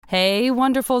Hey,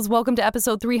 wonderfuls. Welcome to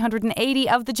episode 380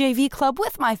 of the JV Club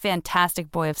with my fantastic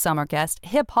boy of summer guest,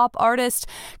 hip-hop artist,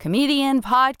 comedian,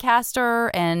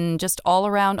 podcaster, and just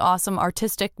all-around awesome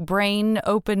artistic brain,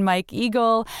 open mic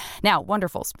eagle. Now,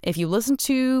 wonderfuls, if you listen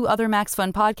to other Max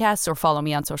Fun podcasts or follow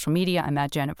me on social media, I'm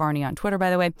at Janet Varney on Twitter, by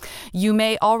the way, you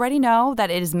may already know that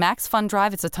it is Max Fun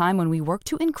Drive. It's a time when we work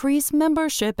to increase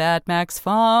membership at Max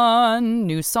Fun.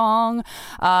 New song.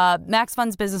 Max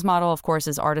Fun's business model, of course,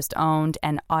 is artist-owned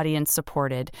and audience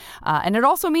supported. And it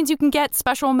also means you can get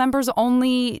special members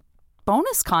only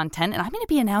bonus content. And I'm going to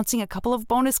be announcing a couple of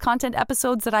bonus content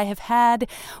episodes that I have had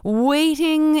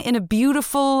waiting in a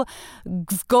beautiful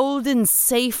golden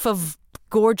safe of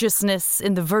gorgeousness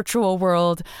in the virtual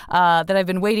world that I've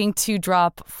been waiting to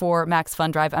drop for Max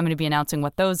Fun Drive. I'm going to be announcing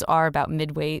what those are about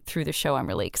midway through the show. I'm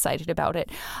really excited about it.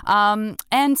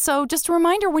 And so just a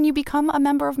reminder, when you become a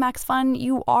member of Max Fun,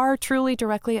 you are truly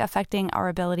directly affecting our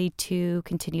ability to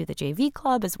continue the JV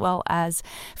Club as well as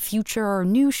future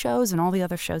new shows and all the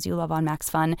other shows you love on Max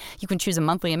Fun. You can choose a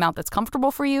monthly amount that's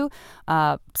comfortable for you.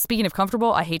 Speaking of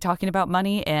comfortable, I hate talking about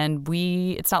money, and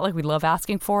it's not like we love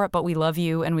asking for it, but we love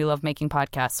you and we love making podcasts.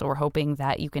 So we're hoping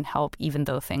that you can help, even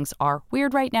though things are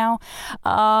weird right now.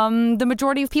 The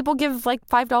majority of people give like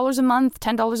 $5 a month,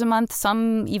 $10 a month.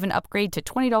 Some even upgrade to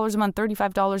 $20 a month,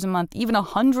 $35 a month, even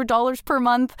 $100 per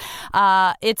month.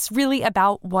 It's really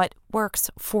about what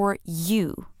works for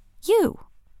you. You.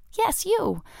 Yes,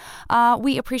 you.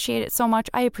 We appreciate it so much.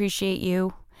 I appreciate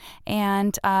you.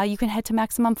 And you can head to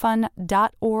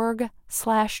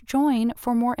MaximumFun.org/join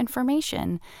for more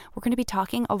information. We're going to be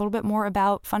talking a little bit more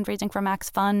about fundraising for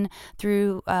Max Fun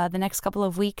through the next couple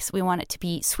of weeks. We want it to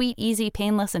be sweet, easy,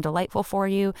 painless, and delightful for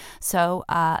you. So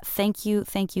thank you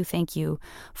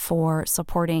for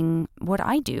supporting what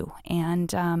I do,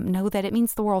 and know that it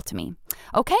means the world to me.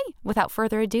 Okay, without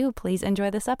further ado, please enjoy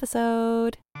this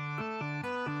episode.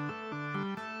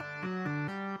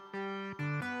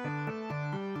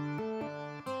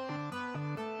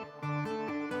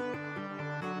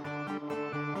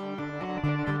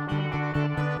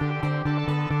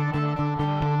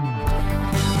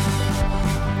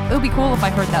 It would be cool if I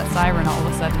heard that siren all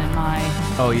of a sudden in my...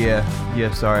 Oh, yeah.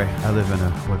 Yeah, sorry. I live in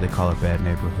what they call a bad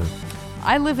neighborhood.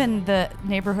 I live in the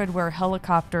neighborhood where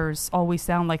helicopters always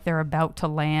sound like they're about to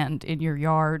land in your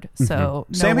yard, so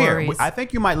no Same worries. Here. I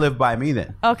think you might live by me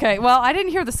then. Okay, well, I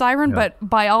didn't hear the siren, Yeah. but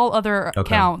by all other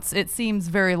accounts, it seems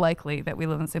very likely that we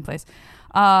live in the same place.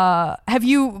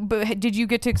 Did you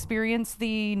get to experience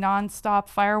the nonstop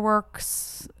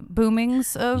fireworks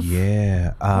boomings of?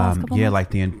 Yeah, like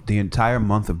the entire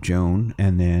month of June,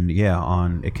 and then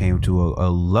it came to a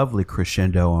lovely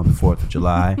crescendo on the 4th of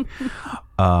July,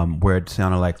 where it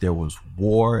sounded like there was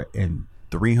war in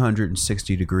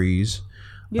 360 degrees.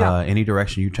 Yeah. Any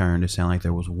direction you turned, it sounded like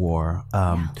there was war.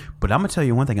 But I'm gonna tell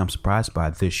you one thing I'm surprised by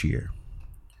this year,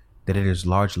 that it has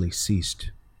largely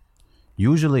ceased.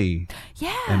 Usually,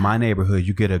 in my neighborhood,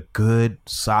 you get a good,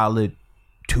 solid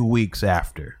 2 weeks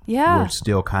after. Yeah. Where it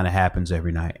still kind of happens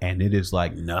every night. And it is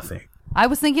like nothing. I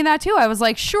was thinking that too. I was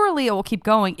like, surely it will keep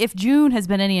going. If June has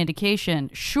been any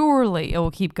indication, surely it will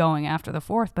keep going after the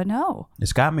 4th. But no.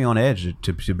 It's got me on edge,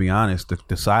 to be honest,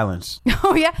 the silence.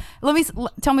 Oh, yeah?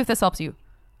 Tell me if this helps you.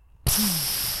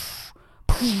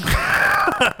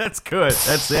 That's good.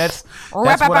 That's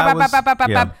what I was...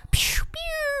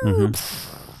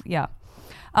 Yeah.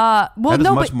 That is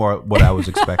much more what I was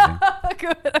expecting.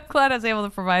 Good. I'm glad I was able to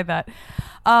provide that.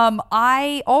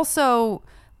 I also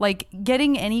like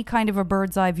getting any kind of a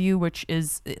bird's eye view, which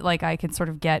is like I can sort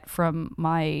of get from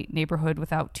my neighborhood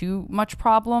without too much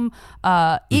problem.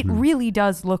 It really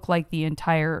does look like the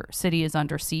entire city is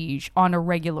under siege on a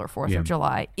regular 4th of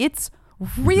July. It's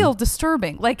real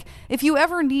disturbing. Like, if you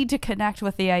ever need to connect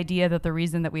with the idea that the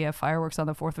reason that we have fireworks on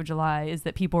the 4th of July is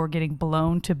that people are getting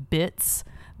blown to bits,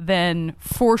 then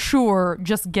for sure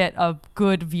just get a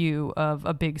good view of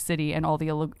a big city and all the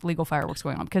illegal fireworks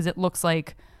going on, because it looks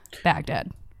like Baghdad.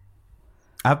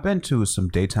 I've been to some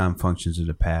daytime functions in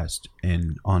the past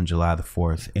on July the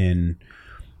 4th in,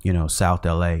 South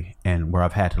LA, and where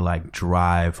I've had to like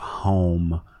drive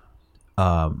home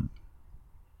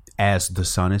as the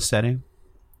sun is setting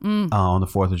on the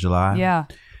 4th of July. Yeah.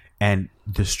 And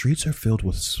the streets are filled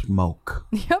with smoke.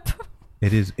 Yep.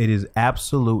 It is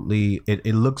absolutely,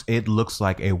 it looks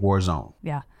like a war zone.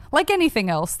 Yeah. Like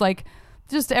anything else, like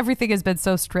just everything has been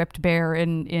so stripped bare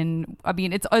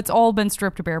it's all been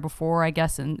stripped bare before, I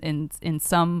guess, in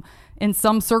some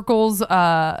circles,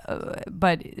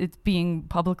 but it's being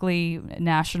publicly,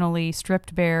 nationally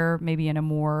stripped bare, maybe in a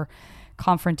more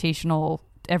confrontational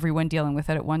everyone dealing with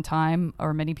it at one time,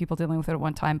 or many people dealing with it at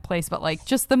one time, place, but like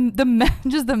just the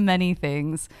many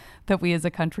things that we as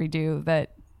a country do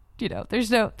that, you know,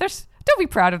 don't be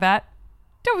proud of that.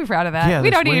 Don't be proud of that. Yeah, we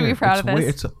don't need to be proud of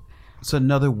this. It's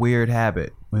another weird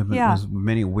habit. There's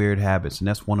many weird habits, and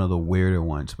that's one of the weirder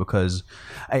ones, because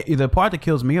the part that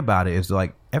kills me about it is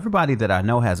like everybody that I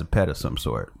know has a pet of some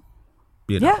sort,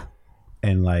 you know? Yeah.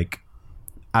 And like,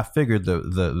 I figured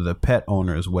the pet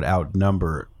owners would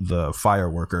outnumber the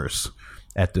fireworkers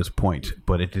at this point,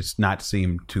 but it does not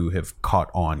seem to have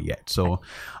caught on yet. So,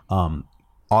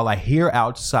 all I hear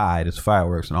outside is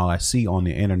fireworks, and all I see on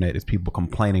the internet is people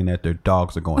complaining that their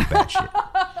dogs are going batshit.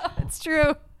 It's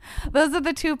true. Those are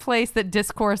the two places that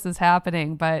discourse is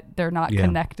happening, but they're not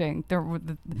connecting.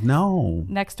 No.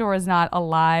 Next door is not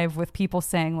alive with people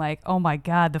saying like, "Oh my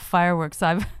God, the fireworks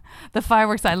I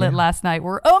lit last night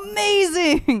were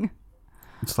amazing."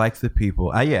 It's like the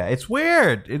people. It's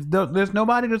weird. There's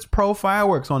nobody that's pro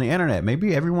fireworks on the internet.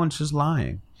 Maybe everyone's just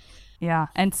lying. Yeah,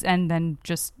 and then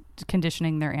just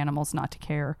conditioning their animals not to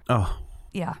care. Oh.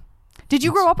 Yeah. Did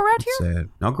you grow up around here? Sad.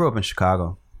 I grew up in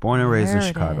Chicago. Born and raised in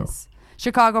Chicago.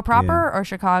 Chicago proper or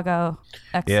Chicago?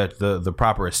 The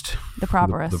properest. The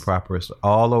properest. The properest.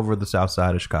 All over the south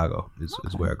side of Chicago is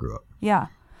where I grew up. Yeah.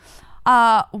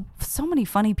 So many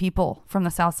funny people from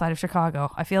the south side of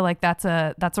Chicago. I feel like that's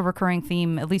a recurring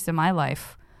theme, at least in my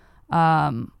life.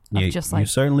 You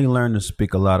certainly learn to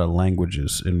speak a lot of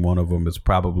languages, and one of them is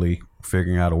probably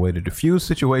figuring out a way to diffuse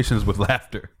situations with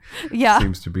laughter. Yeah.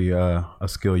 Seems to be a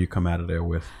skill you come out of there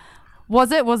with.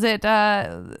 Was it was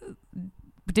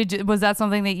that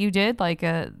something that you did? Like,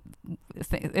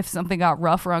 if something got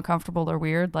rough or uncomfortable or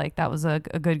weird, like that was a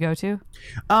good go-to?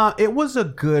 It was a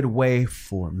good way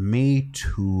for me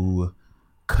to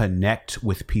connect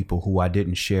with people who I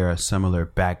didn't share a similar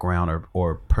background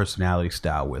or personality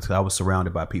style with. I was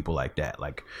surrounded by people like that.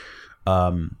 Like,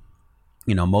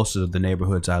 most of the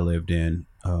neighborhoods I lived in,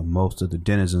 most of the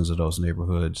denizens of those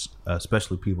neighborhoods,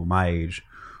 especially people my age,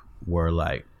 were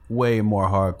like way more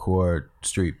hardcore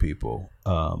street people.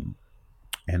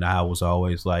 And I was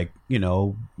always like,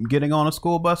 getting on a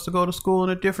school bus to go to school in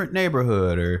a different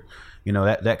neighborhood, or,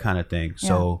 that kind of thing. Yeah.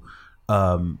 So,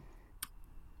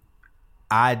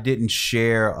 I didn't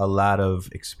share a lot of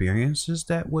experiences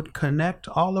that would connect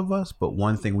all of us, but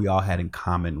one thing we all had in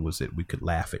common was that we could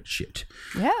laugh at shit.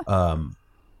 Yeah.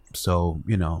 So,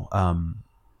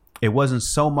 it wasn't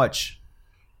so much,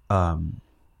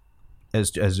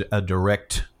 as a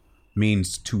direct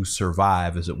means to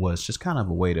survive as it was just kind of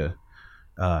a way to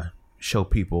show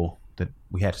people that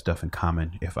we had stuff in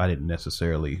common if I didn't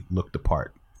necessarily look the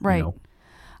part. Right.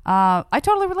 I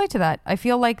totally relate to that. I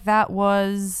feel like that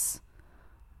was,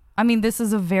 this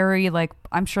is a very,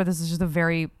 I'm sure this is just a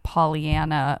very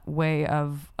Pollyanna way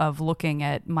of looking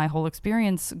at my whole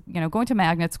experience, going to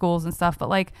magnet schools and stuff.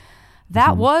 But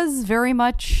that was very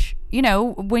much,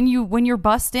 when you're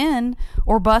bussed in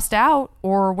or bussed out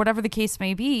or whatever the case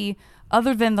may be,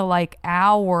 other than the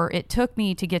hour it took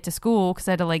me to get to school, because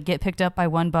I had to get picked up by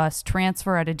one bus,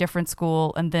 transfer at a different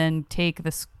school, and then take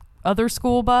this other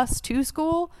school bus to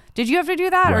school. Did you have to do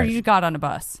that, or you got on a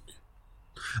bus?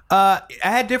 I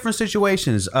had different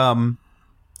situations. I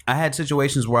had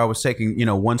situations where I was taking,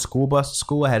 one school bus to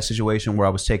school. I had a situation where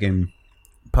I was taking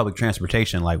public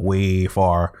transportation way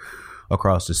far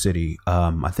across the city.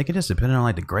 I think it just depended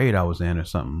on the grade I was in or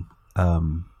something.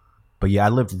 But yeah, I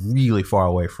lived really far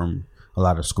away from a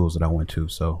lot of schools that I went to,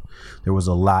 so there was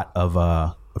a lot of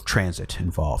transit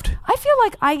involved. I feel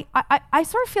like I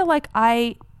sort of feel like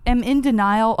I am in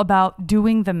denial about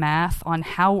doing the math on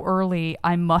how early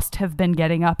I must have been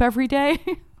getting up every day.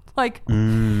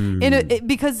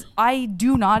 Because I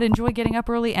do not enjoy getting up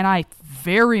early, and I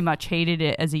very much hated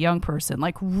it as a young person.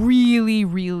 Really,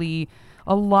 really,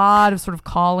 a lot of sort of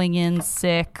calling in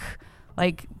sick,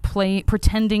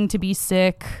 pretending to be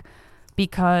sick,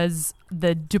 because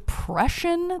the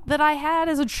depression that I had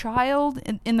as a child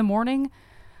in the morning,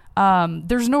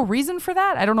 there's no reason for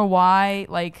that. I don't know why,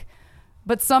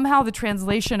 but somehow the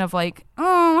translation of I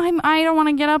don't want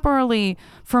to get up early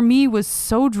for me was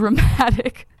so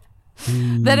dramatic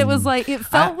that it was it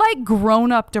felt like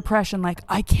grown-up depression.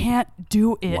 I can't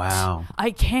do it. Wow.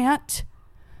 I can't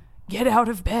get out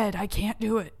of bed. I can't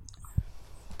do it.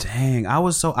 Dang, I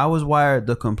was wired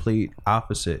the complete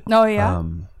opposite. Oh yeah.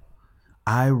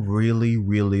 I really,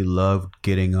 really loved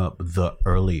getting up the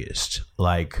earliest.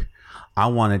 I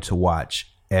wanted to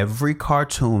watch every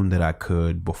cartoon that I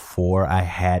could before I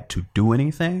had to do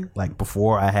anything.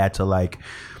 Before I had to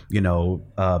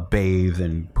bathe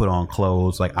and put on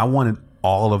clothes. I wanted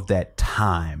all of that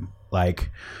time.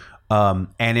 And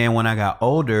then when I got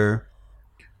older,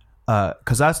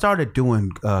 because I started doing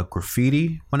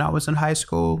graffiti when I was in high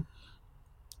school.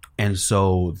 And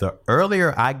so the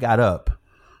earlier I got up,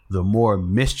 the more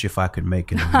mischief I could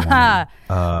make in the morning.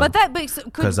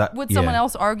 Would someone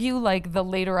else argue like the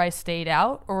later I stayed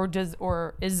out,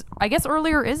 I guess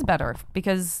earlier is better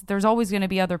because there's always going to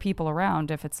be other people around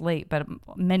if it's late, but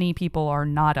many people are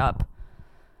not up.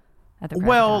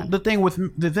 Well, the thing with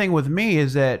me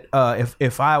is that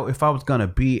if I was gonna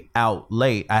be out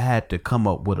late, I had to come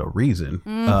up with a reason.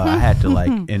 I had to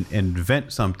like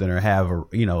invent something or have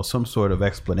some sort of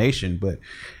explanation. But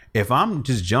if I'm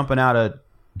just jumping out of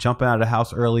the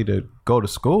house early to go to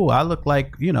school, I look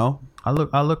like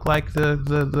I look like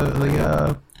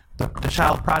the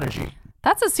child prodigy.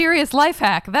 That's a serious life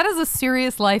hack. That is a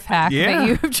serious life hack that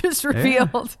you've just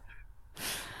revealed.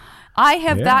 I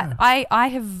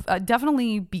have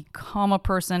definitely become a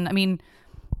person. I mean,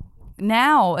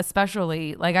 now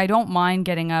especially, like I don't mind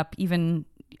getting up. Even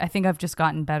I think I've just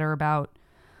gotten better about.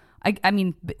 I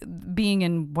mean, being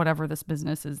in whatever this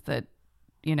business is that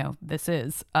this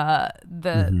is.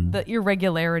 The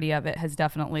irregularity of it has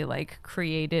definitely like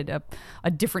created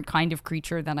a different kind of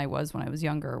creature than I was when I was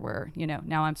younger. Where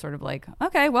now I'm sort of like,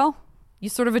 okay, well, you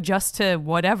sort of adjust to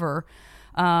whatever.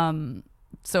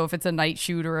 So if it's a night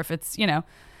shoot or if it's,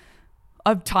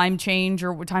 a time change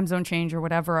or time zone change or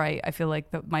whatever, I feel like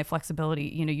my flexibility,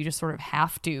 you just sort of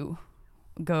have to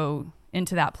go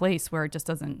into that place where it just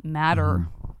doesn't matter.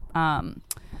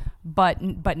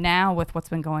 But now with what's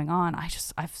been going on,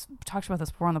 I've talked about this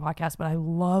before on the podcast, but I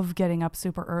love getting up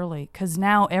super early because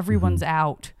now everyone's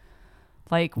out.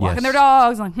 Like walking their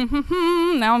dogs, like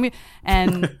now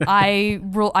I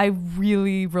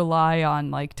really rely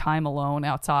on like time alone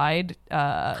outside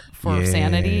for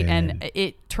sanity, and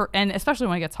and especially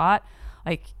when it gets hot,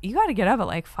 like you got to get up at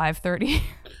like 5:30.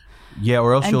 Yeah,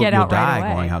 or else you'll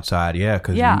die going outside. Yeah,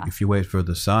 because if you wait for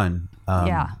the sun,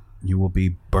 you will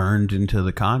be burned into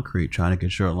the concrete trying to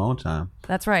get your alone time.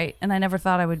 That's right, and I never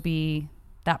thought I would be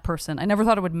that person. I never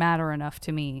thought it would matter enough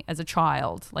to me as a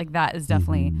child. Like that is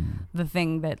definitely the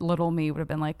thing that little me would have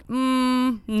been like,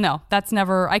 no, that's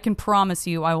never, I can promise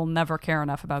you I will never care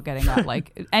enough about getting up,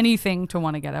 like anything to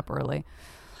want to get up early.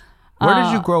 Where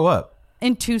did you grow up?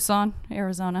 In Tucson,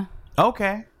 Arizona.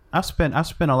 Okay. I've spent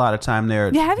a lot of time there.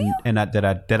 Yeah, have you? And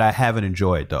that I haven't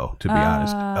enjoyed though, to be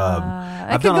honest.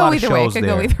 I've done a lot of shows there. It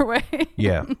could go either way.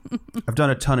 Yeah. I've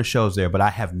done a ton of shows there, but I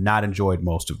have not enjoyed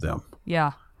most of them.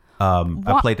 Yeah.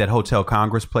 I played that Hotel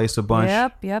Congress place a bunch.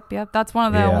 Yep. That's one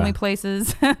of the only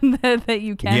places that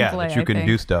you can play. That you can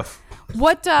do stuff.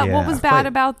 What was bad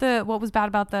about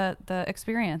the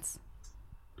experience?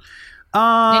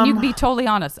 And you can be totally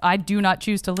honest. I do not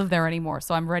choose to live there anymore,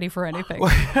 so I'm ready for anything.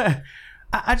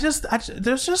 I just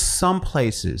there's just some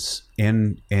places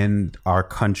in our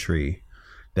country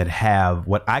that have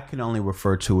what I can only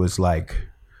refer to as like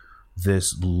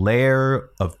this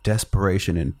layer of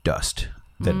desperation and dust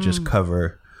that just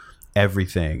cover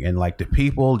everything, and like the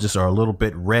people just are a little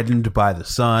bit reddened by the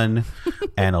sun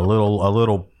and a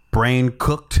little brain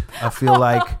cooked, I feel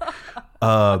like.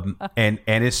 And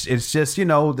it's just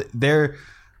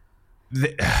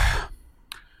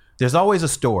there's always a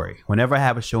story. Whenever I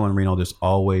have a show in Reno, there's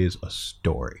always a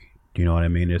story. Do you know what I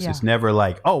mean? It's never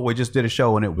like, oh, we just did a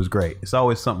show and it was great. It's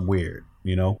always something weird,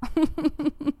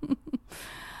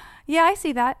 Yeah, I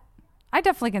see that. I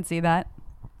definitely can see that.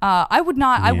 I would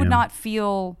not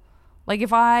feel like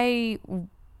if I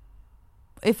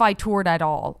toured at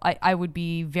all, I would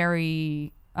be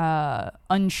very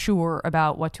unsure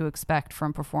about what to expect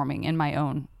from performing in my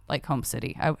own like home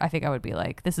city. I think I would be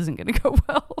like, this isn't going to go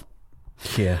well.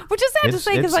 Yeah, which is sad to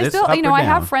say because I still, I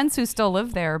have friends who still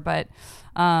live there, but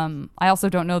I also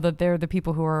don't know that they're the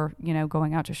people who are,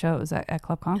 going out to shows at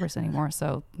Club Congress anymore.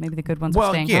 So maybe the good ones are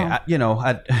staying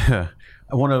home.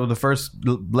 One of the first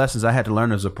lessons I had to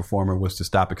learn as a performer was to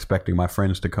stop expecting my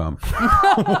friends to come.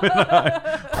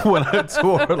 when I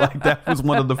tour, like that was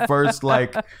one of the first,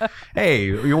 like, hey,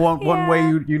 you want one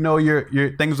way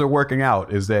your things are working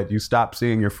out is that you stop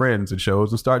seeing your friends at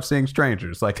shows and start seeing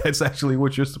strangers. Like that's actually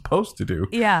what you're supposed to do.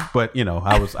 Yeah. But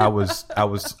I was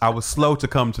slow to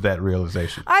come to that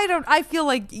realization. I feel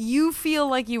like you feel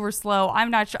like you were slow. I'm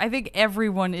not sure. I think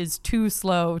everyone is too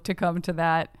slow to come to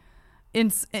that.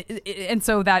 And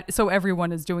so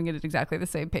everyone is doing it at exactly the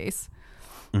same pace.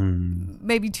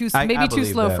 Maybe too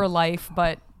slow for life,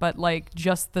 but like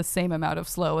just the same amount of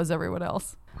slow as everyone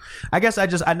else. I guess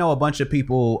I know a bunch of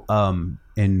people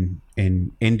in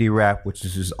indie rap, which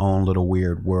is his own little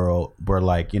weird world, where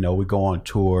like we go on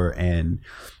tour and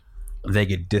they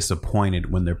get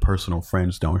disappointed when their personal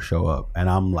friends don't show up, and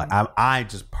I'm like I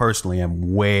just personally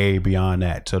am way beyond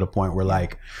that, to the point where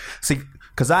like, see,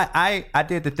 Because I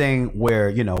did the thing where,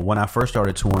 you know, when I first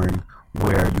started touring,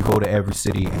 where you go to every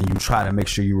city and you try to make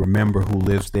sure you remember who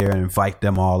lives there and invite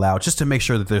them all out just to make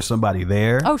sure that there's somebody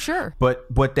there. Oh, sure.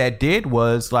 But what that did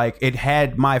was, like, it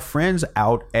had my friends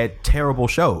out at terrible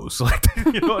shows. Like,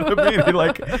 you know what I mean? It,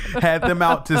 like, had them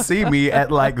out to see me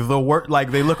at, like, the work.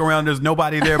 Like, they look around, there's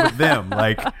nobody there but them.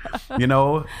 Like, you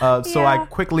know? So I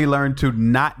quickly learned to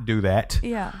not do that.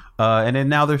 Yeah. And then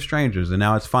now they're strangers, and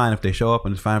now it's fine if they show up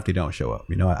and it's fine if they don't show up.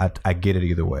 You know, I get it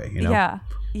either way, you know? Yeah.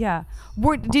 Yeah.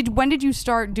 When did you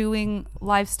start doing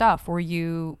live stuff? Were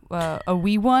you a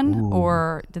wee one,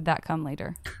 or did that come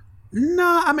later?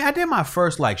 No, I mean, I did my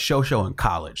first like show in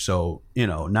college, so, you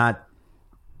know, not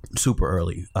super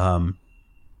early.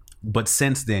 But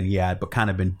since then, yeah, I've kind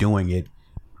of been doing it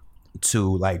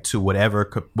to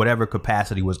whatever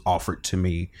capacity was offered to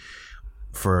me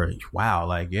for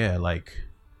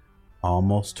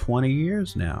almost 20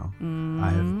 years now. I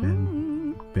have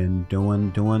been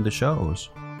doing the shows.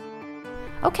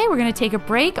 Okay, we're going to take a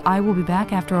break. I will be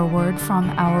back after a word from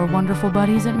our wonderful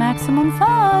buddies at Maximum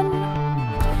Fun.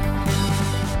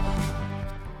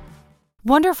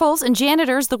 Wonderfuls and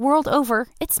janitors the world over,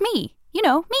 it's me. You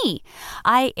know, me.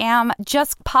 I am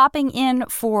just popping in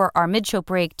for our mid-show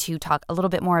break to talk a little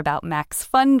bit more about Max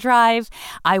Fun Drive.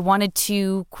 I wanted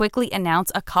to quickly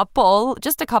announce a couple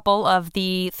of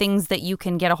the things that you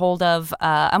can get a hold of.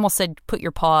 I almost said put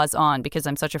your paws on because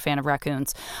I'm such a fan of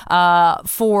raccoons.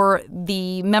 For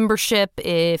the membership,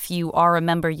 if you are a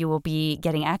member, you will be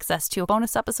getting access to a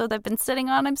bonus episode I've been sitting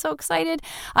on. I'm so excited.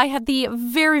 I had the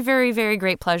very, very, very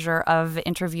great pleasure of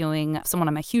interviewing someone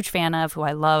I'm a huge fan of, who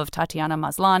I love, Tatiana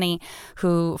Maslany,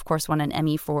 who, of course, won an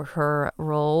Emmy for her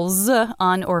roles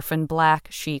on Orphan Black.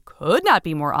 She could not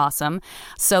be more awesome.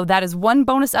 So that is one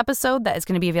bonus episode that is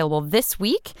going to be available this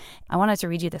week. I wanted to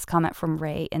read you this comment from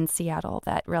Ray in Seattle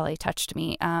that really touched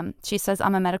me. She says,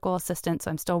 I'm a medical assistant,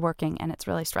 so I'm still working, and it's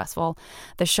really stressful.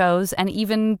 The shows and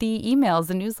even the emails,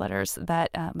 the newsletters that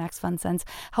Max Fun sends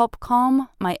help calm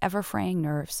my ever-fraying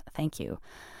nerves. Thank you.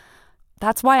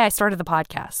 That's why I started the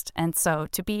podcast. And so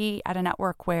to be at a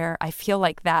network where I feel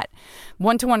like that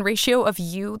one-to-one ratio of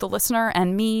you, the listener,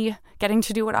 and me getting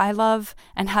to do what I love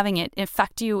and having it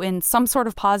affect you in some sort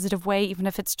of positive way, even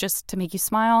if it's just to make you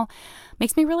smile,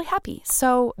 makes me really happy.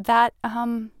 So that,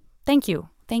 thank you.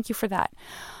 Thank you for that.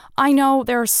 I know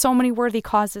there are so many worthy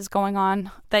causes going on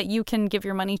that you can give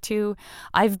your money to.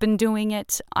 I've been doing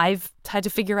it. I've had to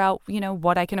figure out, you know,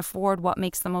 what I can afford, what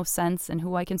makes the most sense, and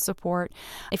who I can support.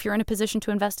 If you're in a position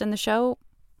to invest in the show,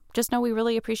 just know we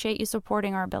really appreciate you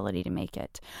supporting our ability to make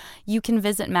it. You can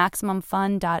visit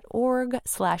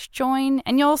MaximumFun.org/join,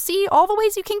 and you'll see all the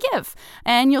ways you can give.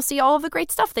 And you'll see all of the great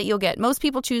stuff that you'll get. Most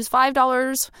people choose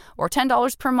 $5 or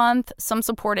 $10 per month. Some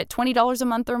support at $20 a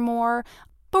month or more.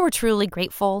 But we're truly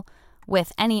grateful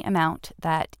with any amount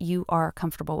that you are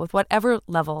comfortable with, whatever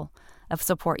level of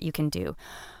support you can do.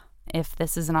 If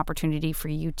this is an opportunity for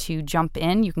you to jump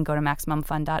in, you can go to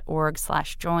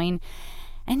MaximumFun.org/join,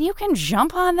 and you can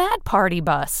jump on that party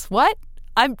bus. What?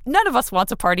 None of us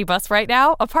wants a party bus right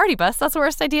now. A party bus, that's the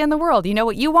worst idea in the world. You know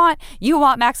what you want? You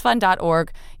want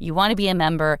MaxFun.org. You want to be a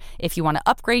member. If you want to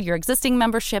upgrade your existing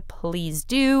membership, please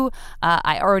do.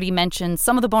 I already mentioned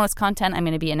some of the bonus content. I'm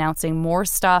going to be announcing more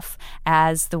stuff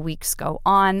as the weeks go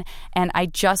on. And I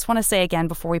just want to say again,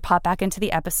 before we pop back into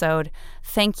the episode,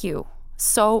 thank you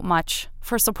so much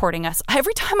for supporting us.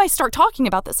 Every time I start talking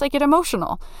about this, I get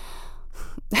emotional.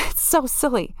 It's so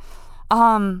silly.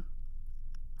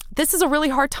 This is a really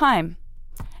hard time,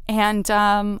 and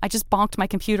I just bonked my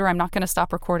computer. I'm not going to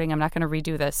stop recording. I'm not going to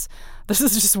redo this. This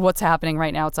is just what's happening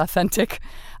right now. It's authentic.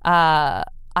 I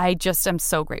just am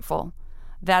so grateful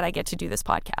that I get to do this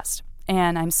podcast,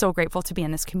 and I'm so grateful to be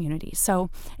in this community. So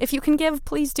if you can give,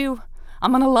 please do.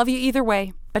 I'm going to love you either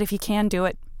way, but if you can, do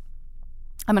it.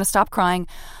 I'm going to stop crying.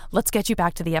 Let's get you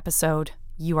back to the episode.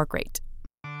 You are great.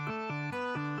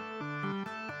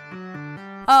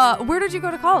 Where did you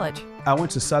go to college? I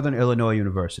went to Southern Illinois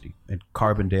University in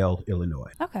Carbondale,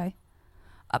 Illinois. Okay.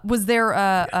 Was there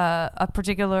a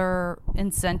particular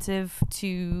incentive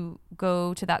to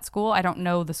go to that school? I don't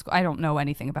know the school. I don't know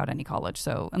anything about any college.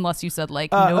 So unless you said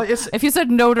if you said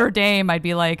Notre Dame, I'd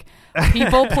be like,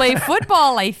 people play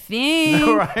football, I think.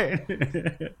 Right.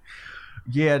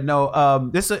 Yeah,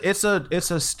 no. It's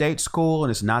a state school,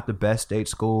 and it's not the best state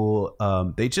school.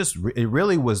 It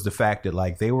really was the fact that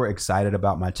like they were excited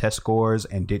about my test scores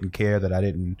and didn't care that I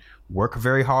didn't work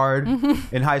very hard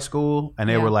in high school, and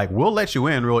they were like, "We'll let you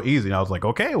in real easy." And I was like,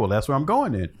 "Okay, well, that's where I'm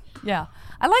going in." Yeah,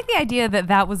 I like the idea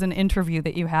that was an interview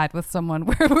that you had with someone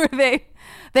where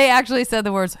they actually said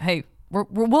the words, "Hey,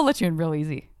 we'll let you in real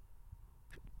easy."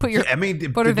 I mean, the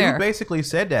dude basically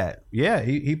said that. Yeah,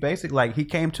 he basically, like, he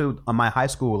came to my high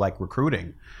school, like,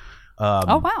 recruiting.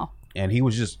 Oh wow. And he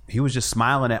was just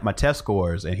smiling at my test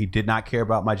scores, and he did not care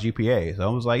about my GPA. So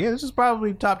I was like, yeah, this is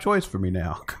probably top choice for me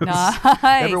now. Nice.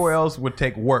 Everywhere else would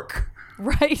take work.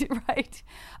 Right.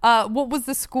 What was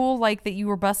the school like that you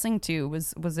were busing to?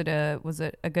 Was it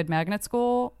a good magnet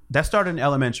school? That started in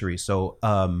elementary. So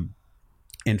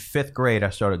in 5th grade, I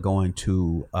started going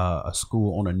to a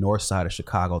school on the north side of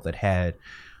Chicago that had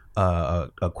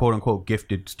a quote unquote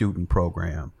gifted student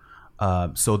program.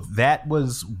 So that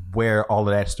was where all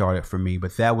of that started for me.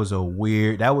 But that was a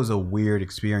weird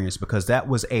experience, because that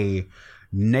was a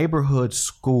neighborhood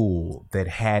school that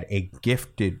had a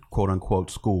gifted quote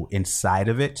unquote school inside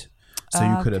of it. So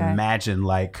you could imagine,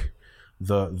 like,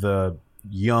 the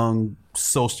young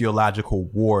sociological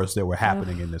wars that were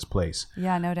happening in this place.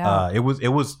 Yeah, no doubt. It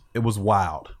was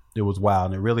wild. It was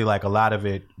wild. And really, like, a lot of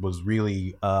it was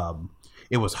really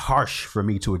it was harsh for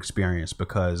me to experience,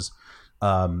 because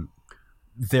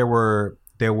there were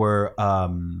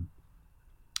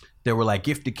like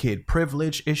gifted kid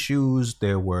privilege issues,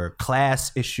 there were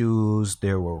class issues,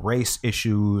 there were race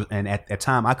issues, and at that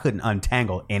time I couldn't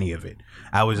untangle any of it.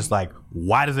 I was just like,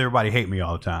 why does everybody hate me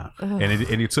all the time? And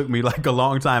it took me like a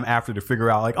long time after to figure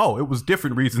out, like, oh, it was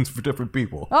different reasons for different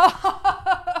people.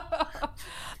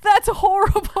 That's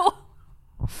horrible.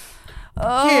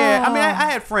 Yeah, I mean,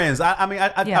 I had friends.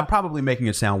 I'm probably making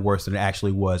it sound worse than it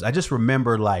actually was. I just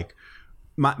remember, like,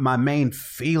 my main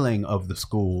feeling of the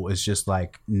school is just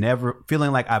like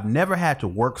feeling like I've never had to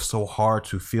work so hard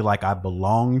to feel like I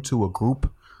belong to a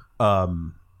group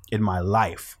in my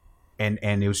life. And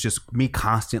it was just me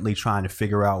constantly trying to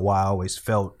figure out why I always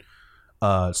felt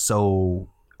so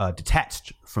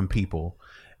detached from people.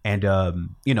 And,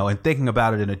 and thinking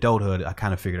about it in adulthood, I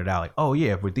kind of figured it out, like, oh,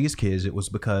 yeah, with these kids, it was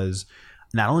because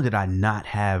not only did I not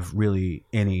have really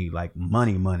any, like,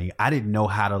 money, I didn't know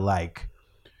how to, like,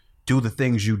 do the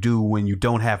things you do when you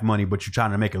don't have money, but you're trying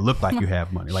to make it look like you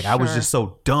have money. Like, sure. I was just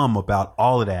so dumb about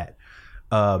all of that.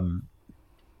 And,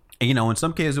 in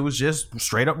some kids, it was just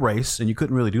straight up race, and you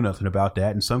couldn't really do nothing about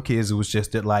that. And some kids, it was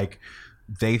just that, like,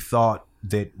 they thought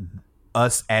that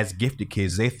us as gifted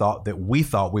kids, they thought that we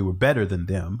thought we were better than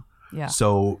them. Yeah.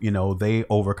 So, they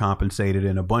overcompensated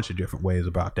in a bunch of different ways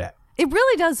about that. It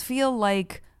really does feel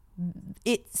like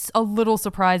it's a little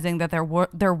surprising that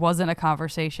there wasn't a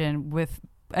conversation with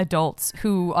adults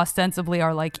who ostensibly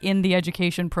are, like, in the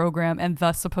education program and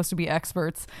thus supposed to be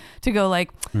experts, to go, like,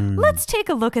 let's take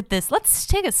a look at this. Let's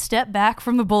take a step back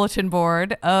from the bulletin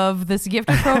board of this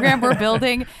gifted program we're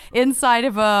building inside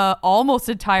of a almost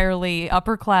entirely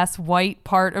upper class white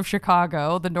part of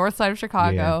Chicago, the north side of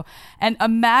Chicago, and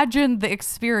imagine the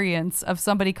experience of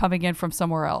somebody coming in from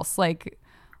somewhere else. Like,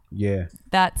 yeah,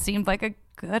 that seemed like a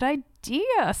good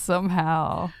idea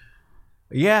somehow.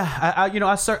 Yeah,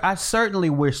 I certainly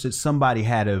wish that somebody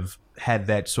had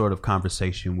that sort of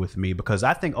conversation with me, because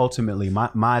I think ultimately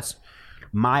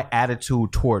my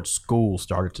attitude towards school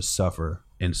started to suffer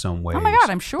in some ways. Oh my God,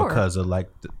 I'm sure. Because of, like,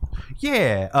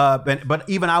 but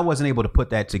even I wasn't able to put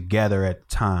that together at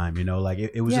the time. Like,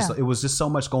 it was just so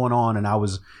much going on, and I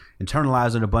was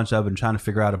internalizing a bunch of it and trying to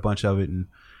figure out a bunch of it,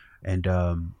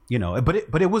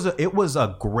 but it was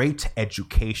a great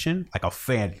education, like a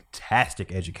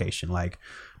fantastic education. Like,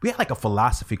 we had like a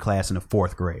philosophy class in the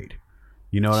 4th grade.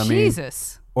 You know what I mean?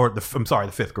 Jesus. Or the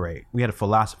 5th grade. We had a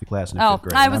philosophy class in the 5th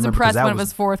grade. I was impressed when it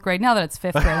was 4th grade. Now that it's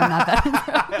 5th grade, I'm not that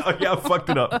impressed. Oh, yeah, I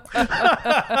fucked it up.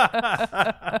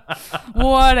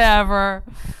 Whatever.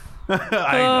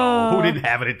 I know. Who didn't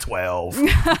have it at 12?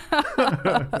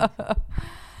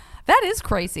 That is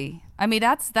crazy. I mean,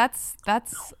 that's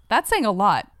saying a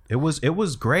lot. It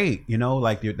was great,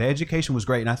 like the education was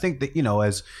great. And I think that,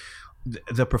 as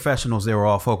the professionals, they were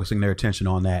all focusing their attention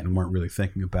on that and weren't really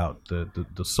thinking about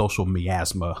the social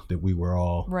miasma that we were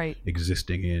all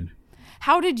existing in.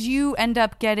 How did you end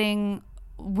up getting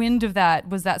wind of that?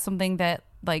 Was that something that,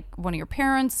 like, one of your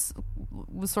parents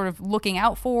was sort of looking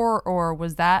out for, or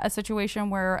was that a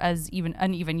situation where, as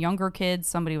an even younger kid,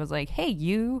 somebody was like, hey,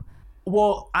 you...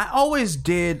 Well, I always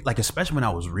did, like, especially when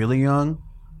I was really young,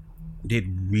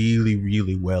 did really,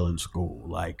 really well in school.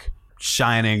 Like,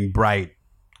 shining, bright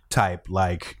type.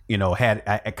 Like,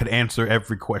 I could answer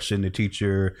every question the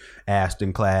teacher asked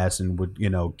in class and would,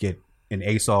 get an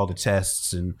ace all the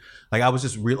tests. And, like, I was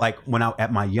just like, when I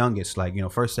at my youngest, like, 1st,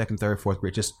 2nd, 3rd, 4th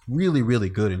grade, just really, really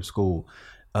good in school.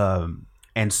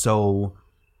 And so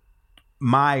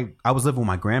I was living with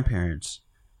my grandparents.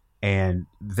 And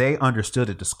they understood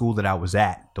that the school that I was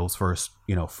at those first,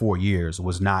 4 years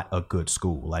was not a good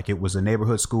school. Like, it was a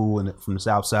neighborhood school from the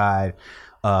South Side,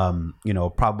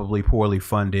 probably poorly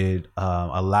funded,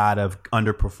 a lot of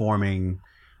underperforming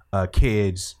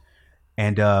kids.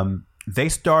 And they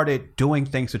started doing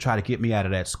things to try to get me out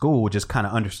of that school, just kind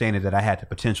of understanding that I had the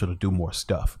potential to do more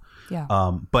stuff. Yeah.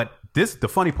 But the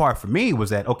funny part for me was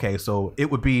that, okay, so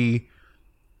it would be,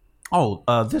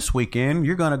 this weekend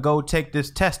you're going to go take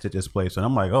this test at this place. And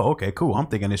I'm like, oh, okay, cool. I'm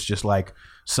thinking it's just like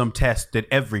some test that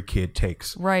every kid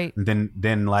takes. Right. And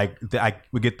then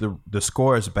we get the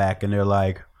scores back and they're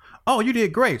like, oh, you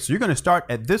did great. So you're going to start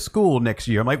at this school next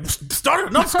year. I'm like, start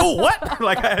at another school? What?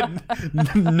 Like, I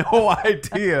had no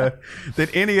idea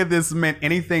that any of this meant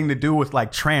anything to do with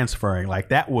like transferring. Like,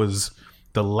 that was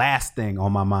the last thing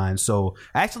on my mind. So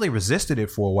I actually resisted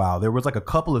it for a while. There was like a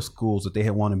couple of schools that they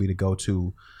had wanted me to go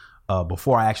to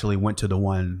before I actually went to the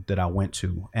one that I went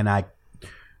to. And I'm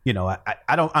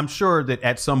sure that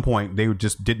at some point they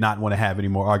just did not want to have any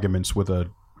more arguments with a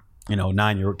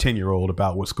 10-year-old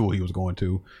about what school he was going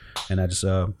to. And I just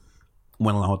went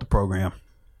along with the program.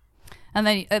 And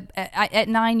then at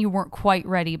 9, you weren't quite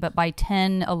ready, but by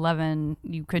 10, 11,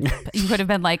 you could have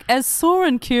been like, as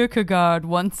Soren Kierkegaard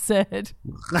once said.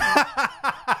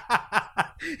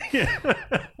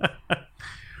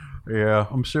 Yeah,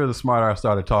 I'm sure the smarter I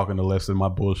started talking, the less of my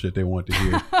bullshit they want to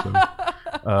hear.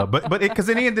 So, but because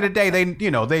at the end of the day,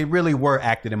 they really were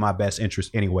acting in my best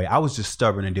interest anyway. I was just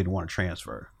stubborn and didn't want to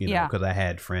transfer, because I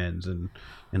had friends and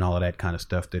all of that kind of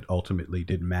stuff that ultimately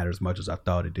didn't matter as much as I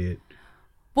thought it did.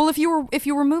 Well, if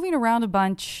you were moving around a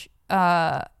bunch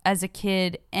as a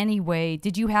kid anyway,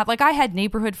 did you have, like, I had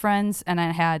neighborhood friends and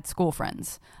I had school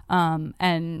friends.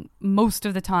 And most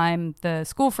of the time the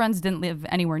school friends didn't live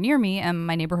anywhere near me and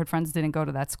my neighborhood friends didn't go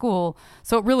to that school.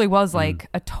 So it really was like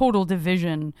a total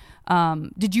division.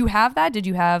 Did you have that? Did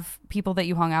you have people that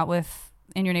you hung out with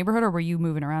in your neighborhood, or were you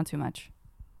moving around too much?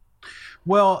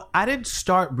 Well, I didn't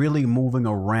start really moving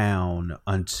around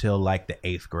until like the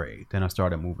 8th grade. Then I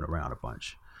started moving around a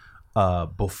bunch.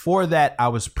 Before that, I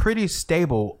was pretty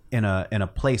stable in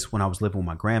a place when I was living with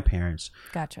my grandparents.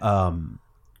 Gotcha.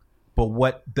 But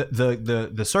what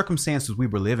the circumstances we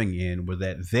were living in were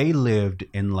that they lived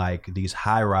in like these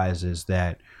high rises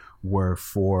that were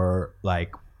for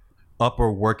like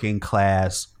upper working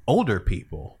class older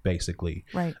people, basically.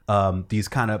 Right.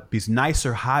 These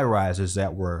nicer high rises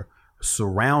that were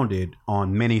surrounded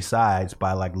on many sides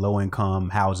by like low income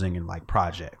housing and like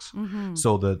projects. Mm-hmm.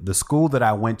 So the school that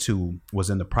I went to was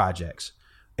in the projects.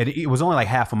 It was only like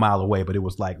half a mile away, but it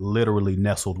was like literally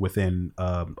nestled within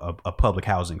a public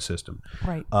housing system.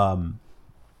 Right.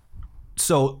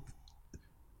 So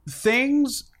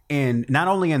things in not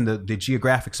only in the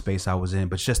geographic space I was in,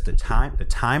 but just the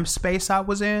time space I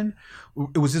was in,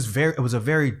 it was a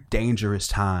very dangerous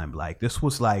time. Like, this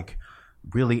was like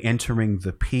really entering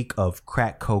the peak of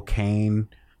crack cocaine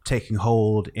taking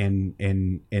hold in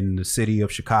the city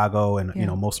of Chicago and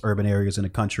most urban areas in the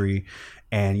country.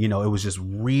 And it was just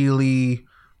really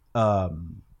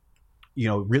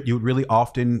you would really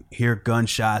often hear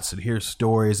gunshots and hear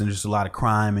stories and just a lot of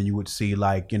crime, and you would see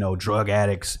like drug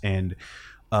addicts. And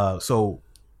so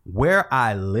where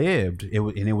I lived, it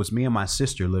was me and my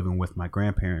sister living with my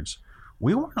grandparents.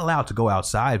 We weren't allowed to go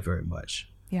outside very much.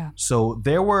 Yeah. So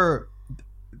there were,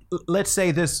 let's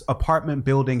say this apartment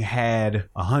building had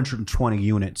 120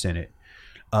 units in it.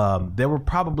 There were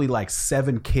probably like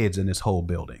 7 kids in this whole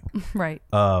building. Right.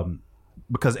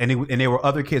 Because there were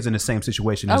other kids in the same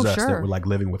situation as us that were like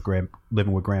living with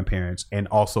grandparents, and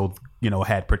also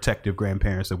had protective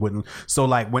grandparents that wouldn't. So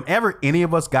like whenever any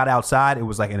of us got outside, it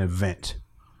was like an event.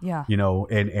 Yeah.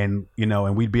 And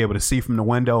we'd be able to see from the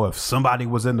window if somebody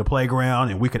was in the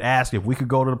playground, and we could ask if we could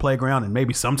go to the playground, and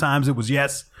maybe sometimes it was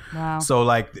yes. Wow. So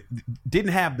like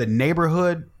didn't have the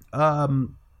neighborhood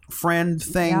friend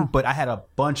thing, but I had a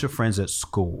bunch of friends at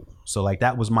school. So like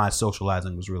that was my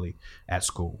socializing, was really at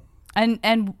school.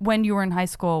 And when you were in high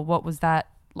school, what was that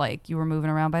like? You were moving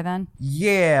around by then?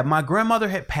 Yeah, my grandmother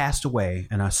had passed away,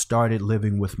 and I started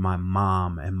living with my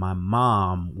mom. And my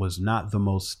mom was not the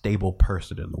most stable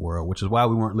person in the world, which is why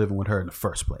we weren't living with her in the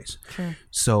first place. Sure.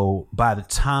 So by the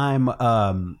time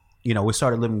we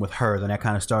started living with her, then that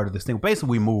kind of started this thing. Basically,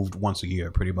 we moved once a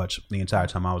year pretty much the entire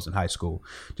time I was in high school,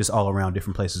 just all around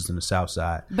different places in the South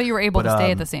Side. But you were able to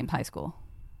stay at the same high school?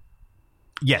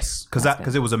 Yes,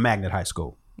 because it was a magnet high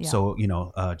school. Yeah. So,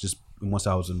 just once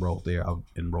I was enrolled there, and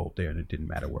it didn't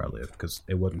matter where I lived because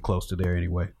it wasn't close to there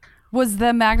anyway. Was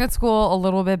the magnet school a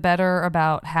little bit better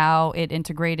about how it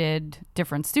integrated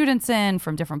different students in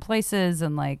from different places,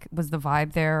 and like was the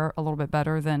vibe there a little bit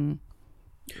better than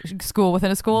school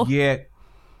within a school?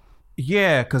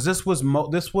 Yeah, because this was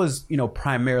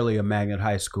primarily a magnet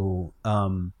high school.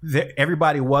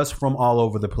 Everybody was from all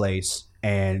over the place,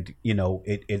 and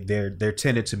there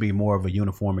tended to be more of a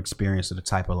uniform experience of the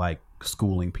type of like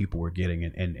schooling people were getting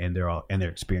and their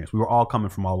experience. We were all coming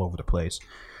from all over the place,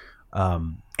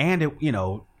 and it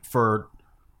for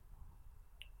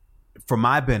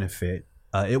my benefit,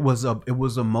 it was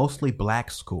a mostly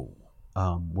black school.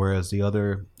 Whereas the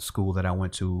other school that I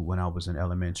went to when I was in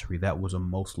elementary, that was a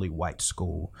mostly white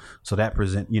school. So that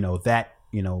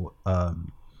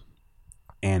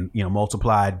and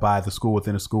multiplied by the school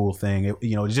within a school thing, it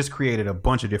just created a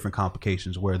bunch of different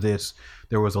complications. Where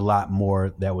there was a lot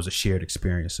more that was a shared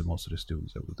experience of most of the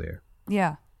students that were there.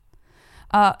 Yeah.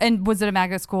 And was it a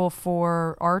magnet school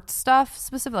for art stuff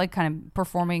specifically, like kind of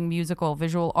performing musical,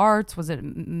 visual arts? Was it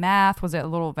math? Was it a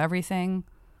little of everything?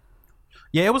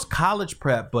 Yeah, it was college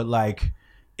prep, but like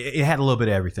it had a little bit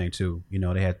of everything too.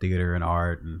 They had theater and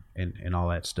art and all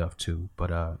that stuff too.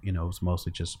 But it was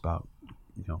mostly just about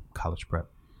college prep.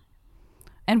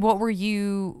 And what were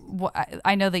you?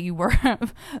 I know that you were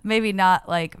maybe not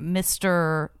like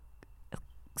Mr.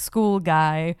 School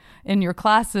guy in your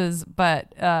classes,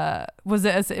 but was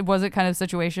it kind of a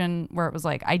situation where it was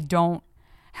like, I don't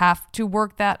have to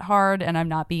work that hard and I'm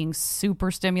not being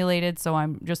super stimulated, so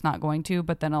I'm just not going to,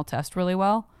 but then I'll test really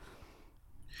well?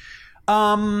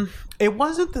 It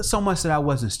wasn't so much that I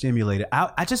wasn't stimulated.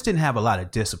 I just didn't have a lot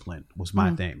of discipline was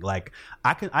my thing. Like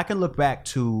I can look back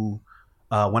to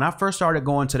when I first started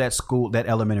going to that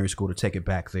elementary school, to take it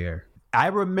back there. I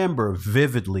remember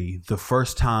vividly the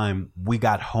first time we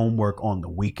got homework on the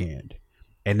weekend.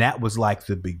 And that was like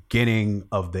the beginning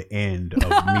of the end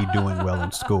of me doing well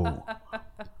in school.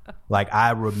 Like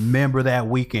I remember that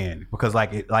weekend because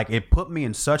it put me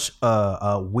in such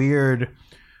a weird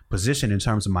position in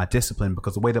terms of my discipline,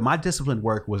 because the way that my discipline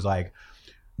worked was like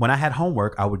when I had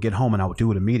homework, I would get home and I would do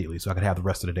it immediately so I could have the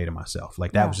rest of the day to myself.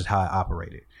 Like that was just how I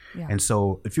operated. Yeah. And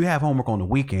so if you have homework on the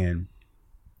weekend,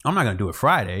 I'm not going to do it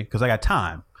Friday because I got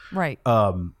time. Right.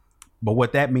 But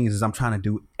what that means is I'm trying to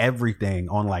do everything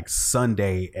on like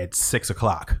Sunday at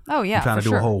 6:00. Oh yeah. I'm trying to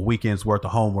do a whole weekend's worth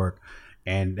of homework.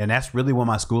 And that's really when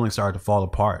my schooling started to fall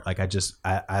apart. Like I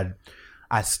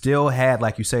still had,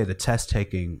 like you say, the test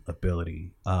taking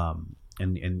ability, and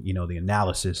the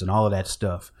analysis and all of that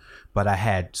stuff. But I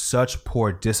had such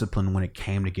poor discipline when it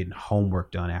came to getting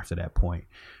homework done after that point.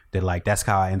 That's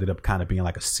how I ended up kind of being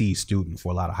like a C student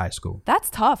for a lot of high school.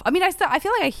 That's tough. I mean, I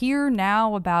feel like I hear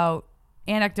now about,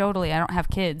 anecdotally, I don't have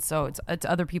kids, so it's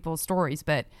other people's stories,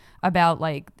 but about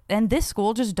like, and this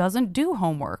school just doesn't do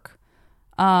homework.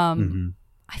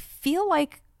 I feel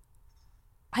like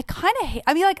I kind of hate,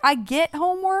 I get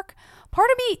homework. Part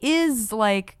of me is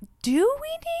like, do we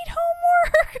need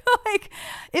homework? Like,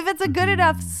 if it's a good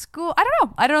enough school, I don't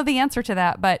know. I don't know the answer to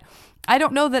that, but I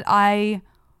don't know that I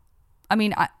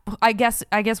guess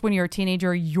when you're a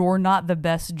teenager, you're not the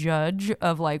best judge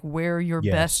of like where your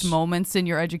best moments in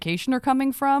your education are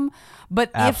coming from.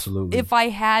 But if I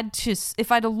had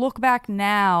to look back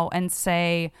now and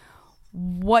say,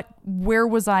 where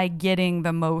was I getting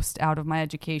the most out of my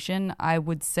education? I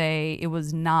would say it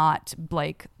was not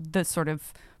like the sort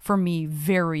of, for me,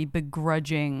 very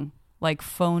begrudging, like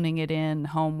phoning it in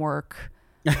homework.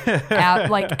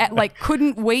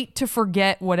 Couldn't wait to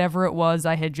forget whatever it was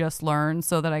I had just learned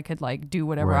so that I could like do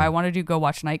whatever I want to do, go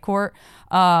watch Night Court.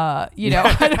 I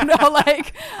don't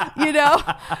know,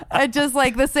 and just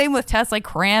like the same with tests, like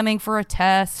cramming for a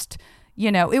test.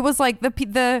 It was like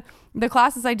the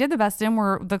classes I did the best in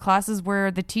were the classes where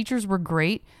the teachers were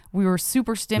great. We were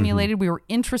super stimulated. We were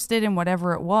interested in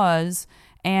whatever it was.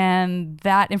 And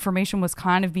that information was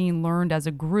kind of being learned as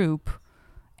a group.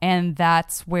 And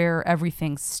that's where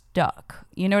everything stuck.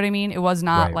 You know what I mean? It was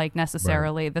not like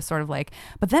necessarily the sort of like,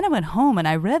 but then I went home and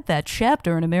I read that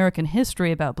chapter in American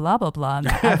history about blah, blah, blah. And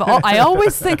I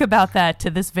always think about that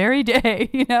to this very day,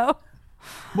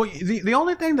 Well, the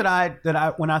only thing that I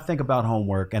when I think about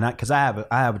homework, and because I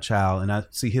have a child and I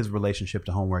see his relationship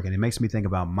to homework, and it makes me think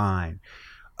about mine.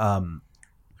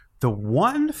 The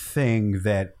one thing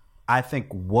that I think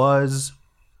was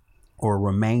or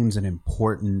remains an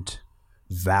important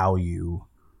value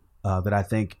that I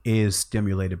think is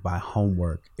stimulated by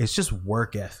homework, it's just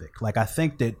work ethic. Like I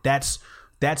think that's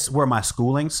where my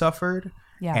schooling suffered.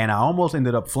 Yeah. And I almost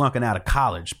ended up flunking out of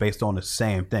college based on the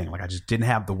same thing. Like I just didn't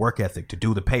have the work ethic to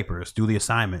do the papers, do the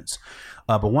assignments.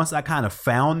 But once I kind of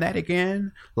found that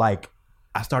again, like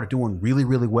I started doing really,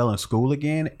 really well in school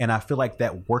again. And I feel like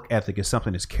that work ethic is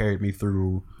something that's carried me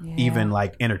through even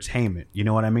like entertainment. You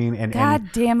know what I mean? And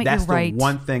God damn it, that's you're right. The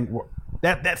one thing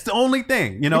that's the only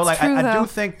thing, like I do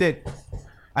think that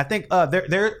I think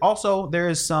there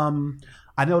is some.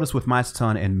 I noticed with my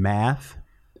son in math,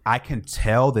 I can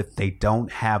tell that they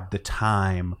don't have the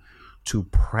time to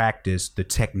practice the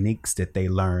techniques that they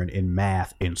learn in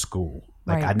math in school.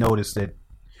 Like I noticed that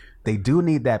they do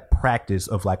need that practice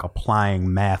of like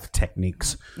applying math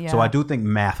techniques. Yeah. So I do think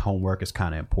math homework is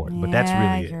kind of important, but that's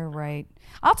really it. You're right.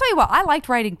 I'll tell you what, I liked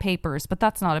writing papers, but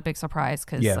that's not a big surprise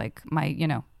because like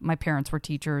my parents were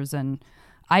teachers, and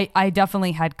I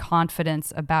definitely had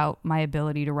confidence about my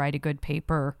ability to write a good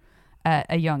paper at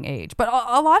a young age. But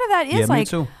a lot of that is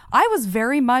like, I was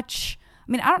very much,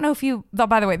 I mean, I don't know if you,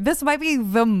 by the way, this might be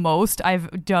the most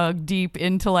I've dug deep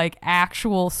into like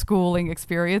actual schooling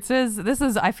experiences.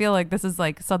 I feel like this is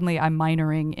like suddenly I'm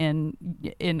minoring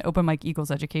in Open Mike Eagles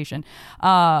education.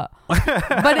 But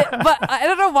I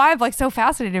don't know why I'm like so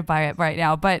fascinated by it right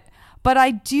now. But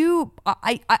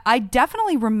I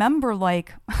definitely remember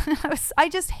like I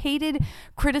just hated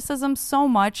criticism so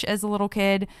much as a little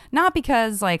kid, not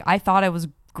because like I thought I was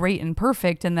great and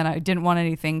perfect and then I didn't want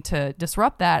anything to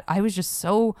disrupt that. I was just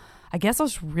I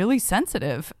was really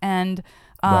sensitive. And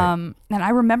and I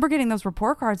remember getting those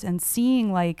report cards and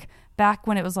seeing like back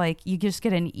when it was like you just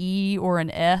get an E or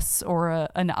an S or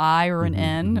an I or an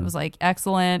N. It was like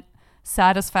excellent,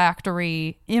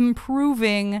 satisfactory,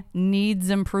 improving, needs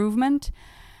improvement.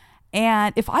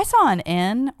 And if I saw an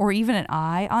N or even an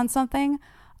I on something,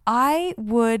 I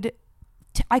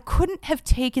couldn't have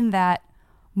taken that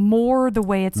more the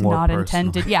way it's more not personal.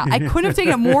 Intended. Yeah, I couldn't have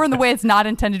taken it more in the way it's not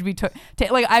intended to be.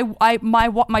 Like my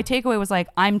takeaway was like,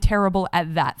 I'm terrible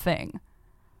at that thing,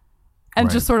 and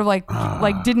just sort of like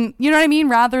didn't, you know what I mean?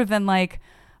 Rather than like,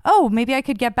 oh, maybe I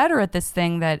could get better at this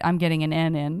thing that I'm getting an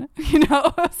N in. You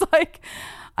know, it's like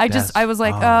I was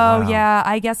like, wow. Yeah,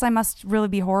 I guess I must really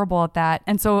be horrible at that.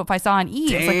 And so if I saw an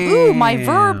E, it's like, ooh, my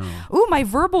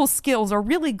verbal skills are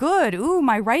really good. Ooh,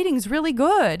 my writing's really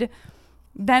good.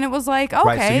 Then it was like,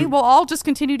 okay, well, I'll just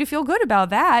continue to feel good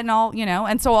about that, and I'll,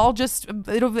 and so I'll just,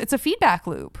 it's a feedback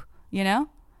loop,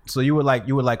 So you would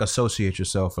like associate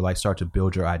yourself or like start to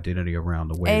build your identity around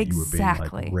the way that you were being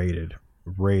like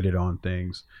rated on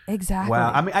things. Exactly.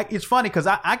 Wow. I mean, it's funny because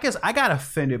I guess I got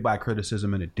offended by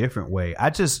criticism in a different way.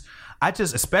 I just,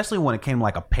 especially when it came to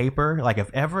like a paper, like if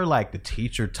ever like the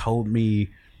teacher told me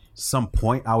some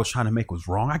point I was trying to make was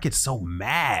wrong, I get so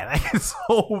mad.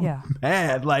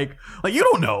 Mad. Like you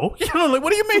don't know. Like, what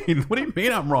do you mean? What do you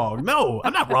mean I'm wrong? No,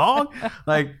 I'm not wrong.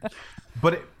 Like,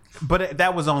 but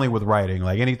that was only with writing.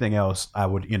 Like anything else, I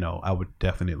would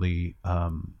definitely,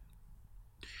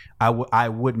 I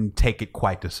wouldn't take it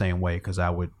quite the same way because I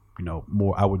would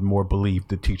more believe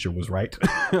the teacher was right.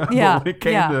 Yeah. But when it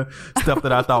came to stuff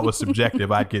that I thought was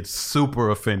subjective, I'd get super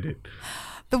offended.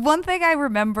 The one thing I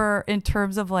remember in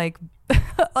terms of like,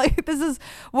 like this is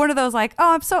one of those like,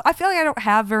 I feel like I don't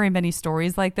have very many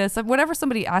stories like this. Whenever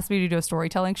somebody asks me to do a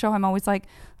storytelling show, I'm always like,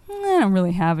 I don't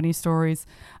really have any stories.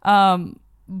 And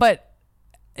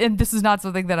this is not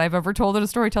something that I've ever told at a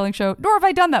storytelling show, nor have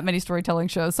I done that many storytelling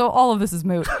shows. So all of this is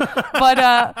moot. But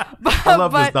I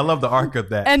love the arc of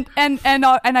that. And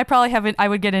I probably haven't. I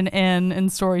would get an N in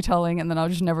storytelling, and then I'll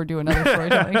just never do another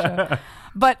storytelling show.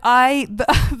 But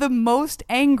the most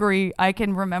angry I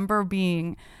can remember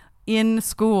being in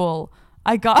school,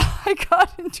 I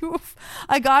got into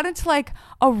like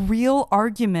a real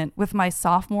argument with my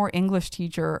sophomore English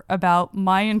teacher about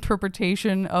my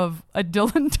interpretation of a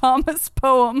Dylan Thomas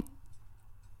poem.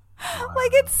 Wow.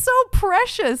 Like, it's so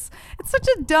precious. It's such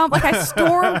a dumb, like I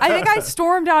think I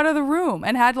stormed out of the room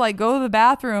and had to like go to the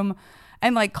bathroom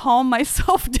and like calm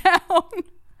myself down.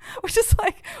 Which is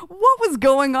like, what was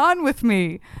going on with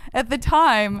me at the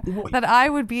time that I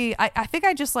would be, I think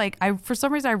I just like, for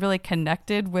some reason I really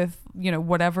connected with,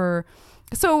 whatever.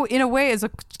 So in a way is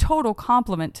a total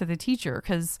compliment to the teacher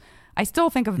because I still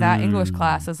think of that English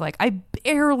class as like, I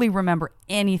barely remember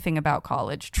anything about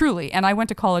college, truly. And I went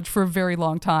to college for a very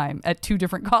long time at 2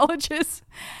 different colleges.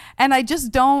 And I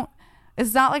just don't,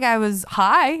 it's not like I was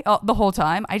high the whole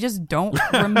time. I just don't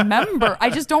remember. I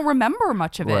just don't remember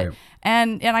much of it. Right.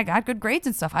 And I got good grades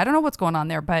and stuff. I don't know what's going on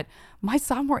there. But my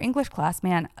sophomore English class,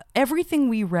 man, everything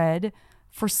we read,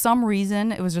 for some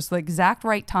reason, it was just the exact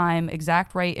right time,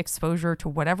 exact right exposure to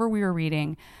whatever we were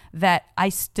reading that I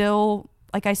still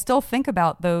think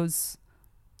about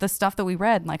the stuff that we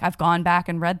read. Like I've gone back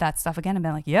and read that stuff again and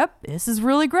been like, yep, this is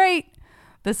really great.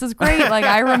 This is great. Like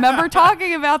I remember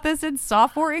talking about this in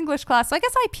sophomore English class. So I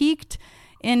guess I peaked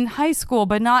in high school,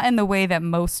 but not in the way that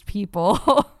most people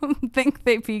think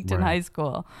they peaked in high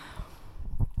school.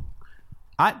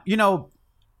 I'm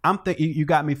thinking you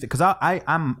got me because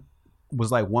I'm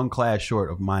was like one class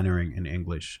short of minoring in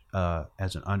English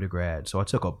as an undergrad. So I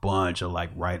took a bunch of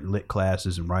like lit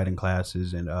classes and writing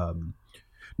classes, and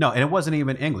no, and it wasn't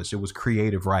even English. It was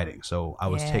creative writing. So I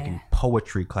was taking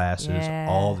poetry classes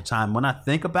all the time. When I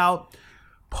think about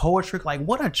poetry, like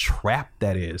what a trap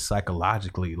that is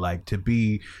psychologically, like to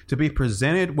be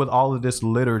presented with all of this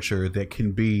literature that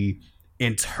can be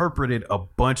interpreted a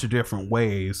bunch of different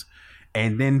ways,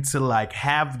 and then to like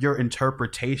have your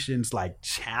interpretations like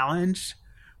challenged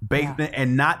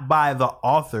and not by the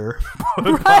author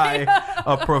but by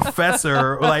a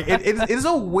professor. Like it's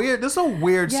a weird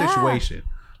situation.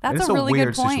 That's a really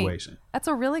good point. Situation. That's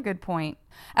a really good point.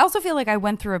 I also feel like I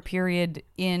went through a period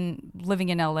in living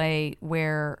in LA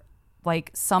where like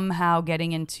somehow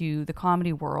getting into the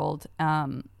comedy world,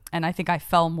 and I think I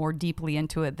fell more deeply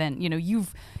into it than, you know,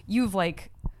 you've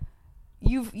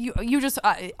just,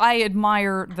 I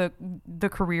admire the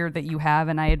career that you have,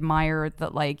 and I admire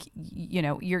that, like, you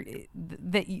know,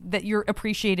 that you're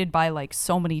appreciated by like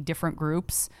so many different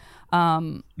groups.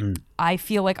 I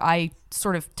feel like I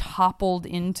sort of toppled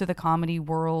into the comedy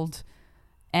world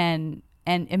and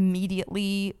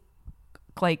immediately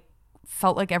like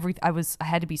felt like I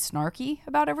had to be snarky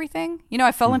about everything. You know,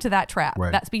 I fell into that trap.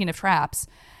 Right. That, speaking of traps,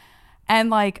 and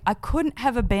like I couldn't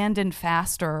have abandoned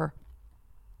faster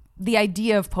the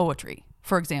idea of poetry,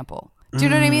 for example. Do you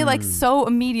know what I mean? Like, so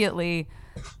immediately,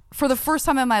 for the first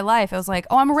time in my life, I was like,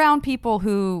 oh, I'm around people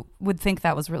who would think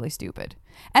that was really stupid.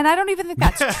 And I don't even think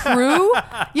that's true.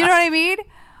 You know what I mean?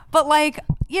 But like,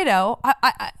 you know,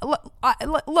 I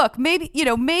look, maybe, you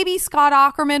know, maybe Scott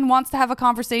Aukerman wants to have a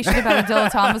conversation about a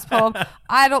Dylan Thomas poem.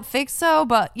 I don't think so,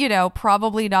 but, you know,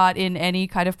 probably not in any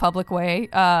kind of public way.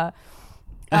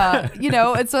 You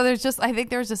know, and so I think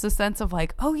there's just a sense of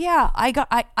like, oh yeah,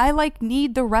 I like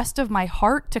need the rest of my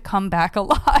heart to come back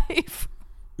alive.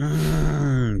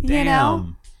 Damn. You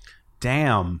know?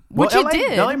 Damn. Which well, it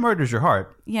did. LA murders your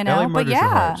heart. You know, LA murders your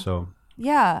heart, so.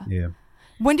 Yeah. Yeah.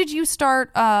 When did you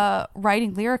start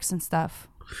writing lyrics and stuff?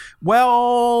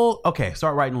 Well, okay,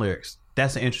 start writing lyrics.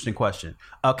 That's an interesting question.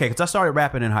 Okay, because I started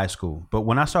rapping in high school. But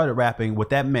when I started rapping, what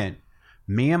that meant,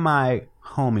 me and my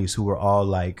homies who were all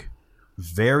like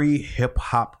very hip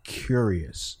hop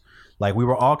curious, like we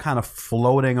were all kind of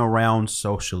floating around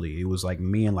socially. It was like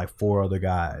me and like 4 other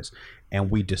guys. And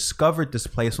we discovered this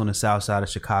place on the south side of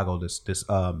Chicago, this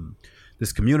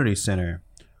community center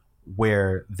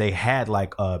where they had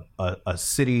like a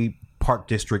city park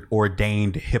district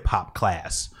ordained hip hop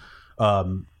class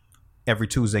every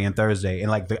Tuesday and Thursday. And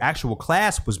like the actual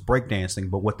class was breakdancing,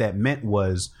 but what that meant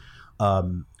was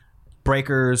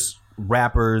breakers,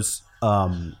 rappers,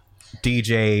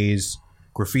 DJs,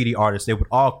 graffiti artists, they would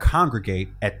all congregate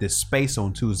at this space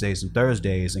on Tuesdays and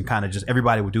Thursdays, and kind of just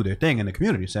everybody would do their thing in the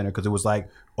community center because it was like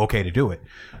okay to do it.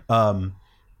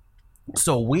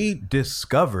 So we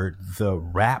discovered the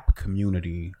rap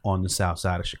community on the south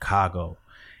side of Chicago,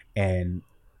 and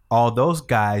all those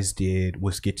guys did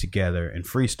was get together and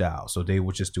freestyle. So they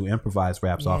would just do improvised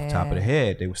raps off the top of the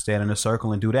head. They would stand in a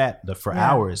circle and do that for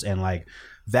hours, and like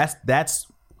that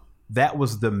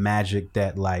was the magic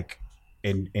that like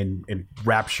in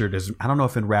Raptured is, I don't know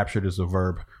if Enraptured is a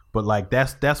verb, but like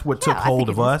that's what took hold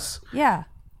of us. Yeah.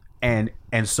 And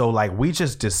so like we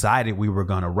just decided we were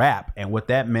gonna rap, and what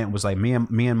that meant was like me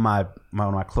and my one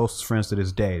of my closest friends to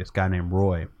this day, this guy named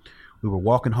Roy, we were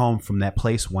walking home from that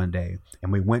place one day,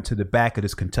 and we went to the back of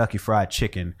this Kentucky Fried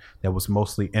Chicken that was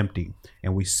mostly empty,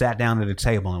 and we sat down at a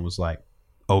table and was like,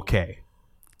 okay,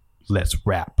 let's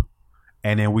rap.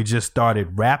 And then we just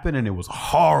started rapping, and it was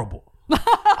horrible.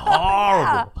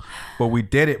 Horrible. Yeah. But we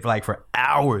did it for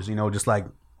hours, you know, just like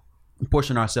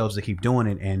pushing ourselves to keep doing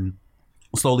it. And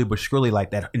slowly but surely,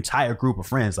 like that entire group of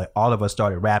friends, like all of us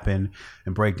started rapping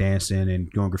and breakdancing and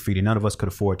doing graffiti. None of us could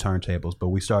afford turntables, but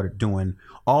we started doing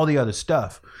all the other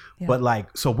stuff. Yeah. But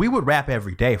like, so we would rap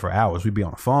every day for hours. We'd be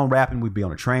on the phone rapping, we'd be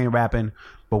on a train rapping,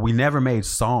 but we never made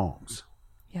songs.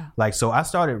 Yeah. Like, so I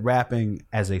started rapping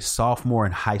as a sophomore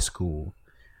in high school.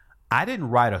 I didn't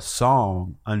write a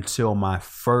song until my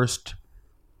first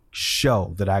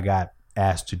show that I got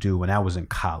asked to do when I was in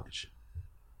college.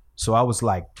 So I was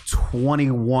like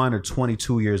 21 or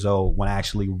 22 years old when I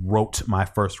actually wrote my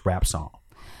first rap song.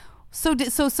 So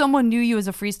someone knew you as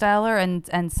a freestyler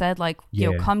and said like, you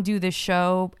know, come do this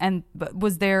show. And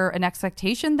was there an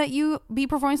expectation that you be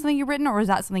performing something you've written, or is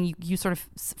that something you sort of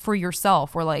for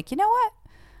yourself were like, you know what,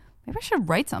 maybe I should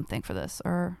write something for this?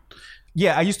 Or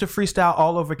yeah, I used to freestyle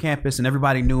all over campus, and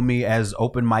everybody knew me as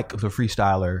Open Mike the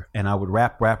Freestyler, and I would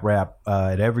rap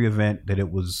at every event that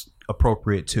it was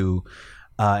appropriate to.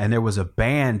 and there was a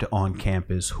band on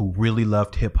campus who really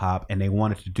loved hip hop, and they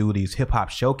wanted to do these hip hop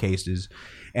showcases,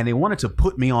 and they wanted to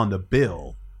put me on the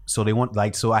bill. So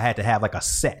so I had to have like a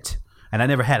set, and I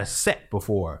never had a set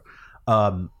before.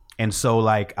 And so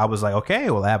like I was like,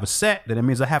 okay, well I have a set, then it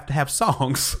means I have to have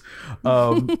songs.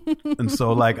 And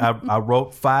so like I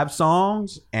wrote 5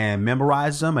 songs and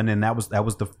memorized them, and then that was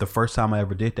the first time I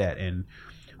ever did that. And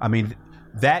I mean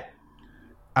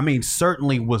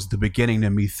certainly was the beginning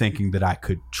of me thinking that I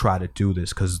could try to do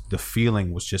this, because the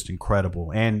feeling was just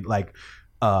incredible. And like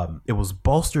it was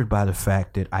bolstered by the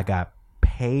fact that I got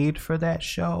paid for that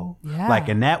show. Yeah. Like,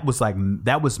 and that was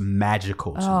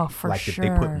magical to me. For like sure.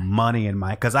 They put money in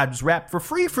my, because I just rapped for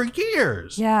free for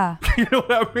years. Yeah. You know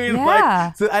what I mean? Yeah.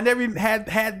 Like, so I never even had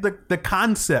the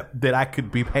concept that I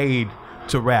could be paid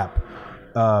to rap.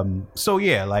 So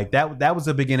yeah, like that was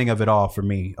the beginning of it all for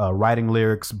me. Writing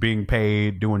lyrics, being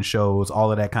paid, doing shows,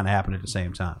 all of that kind of happened at the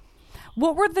same time.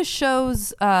 What were the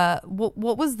shows?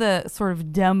 What was the sort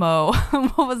of demo?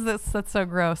 What was this? That's so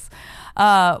gross.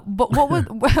 But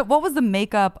what was the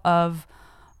makeup of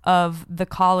the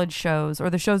college shows, or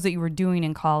the shows that you were doing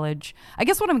in college? I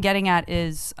guess what I'm getting at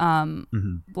is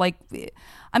like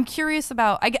I'm curious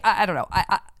about. I don't know.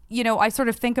 I sort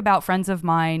of think about friends of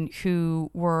mine who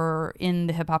were in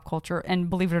the hip hop culture, and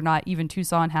believe it or not, even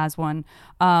Tucson has one.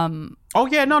 Oh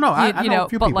yeah, no, I know a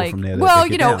few people from there. Well,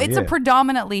 it's a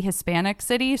predominantly Hispanic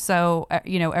city, so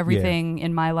everything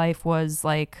in my life was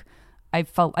like, I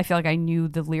feel like I knew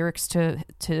the lyrics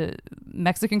to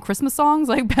Mexican Christmas songs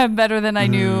like better than I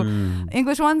knew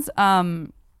English ones.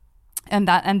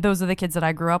 And those are the kids that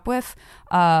I grew up with.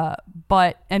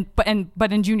 But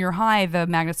in junior high, the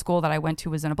magnet school that I went to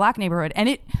was in a black neighborhood,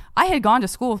 and I had gone to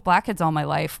school with black kids all my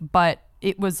life, but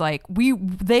it was like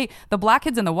the black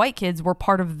kids and the white kids were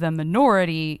part of the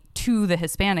minority to the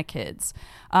Hispanic kids.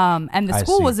 And the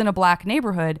school was in a black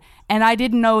neighborhood, and I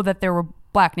didn't know that there were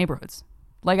black neighborhoods.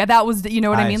 Like that was, you know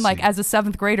what I mean? Like as a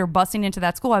 7th grader busting into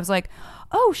that school, I was like,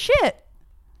 oh shit,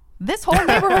 this whole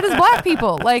neighborhood is black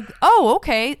people. Like, oh,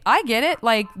 okay, I get it.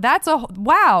 Like, that's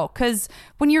wow. Because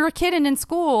when you're a kid and in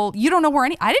school, you don't know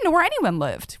I didn't know where anyone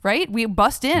lived, right? We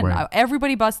bust in. Right.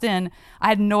 Everybody bust in. I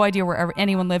had no idea where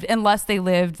anyone lived, unless they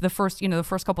lived the first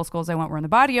couple of schools I went were in the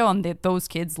barrio, and those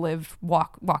kids lived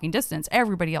walking distance.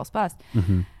 Everybody else bust.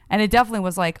 Mm-hmm. And it definitely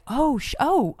was like, oh,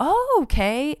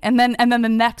 okay. And then the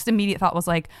next immediate thought was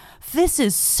like, this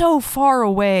is so far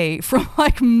away from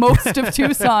like most of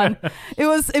Tucson. It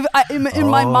was in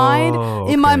my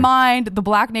mind, the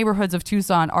black neighborhoods of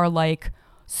Tucson are like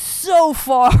so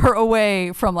far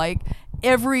away from like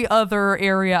every other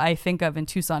area I think of in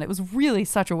Tucson. It was really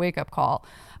such a wake up call.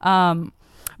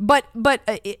 But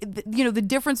the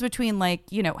difference between like,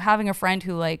 having a friend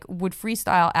who like would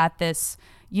freestyle at this,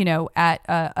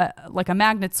 at like a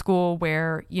magnet school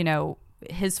where,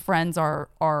 his friends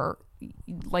are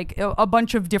like a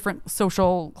bunch of different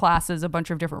social classes, a bunch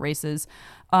of different races,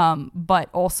 but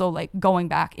also like going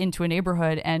back into a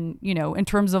neighborhood. And, in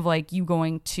terms of like you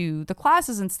going to the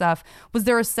classes and stuff, was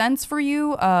there a sense for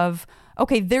you of,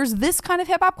 okay, there's this kind of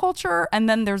hip hop culture, and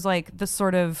then there's like this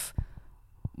sort of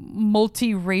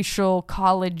multiracial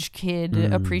college kid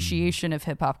appreciation of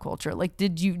hip hop culture? Like,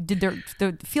 did there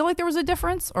feel like there was a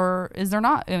difference, or is there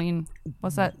not? I mean,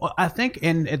 what's that? Well, I think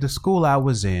at the school I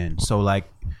was in, so like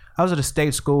I was at a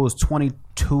state school, it was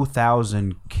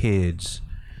 22,000 kids,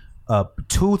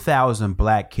 2,000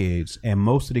 black kids, and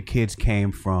most of the kids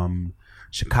came from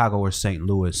Chicago or St.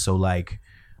 Louis. So like,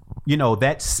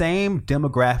 that same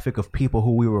demographic of people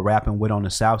who we were rapping with on the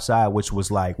South Side, which was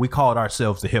like, we called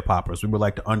ourselves the hip hoppers. We were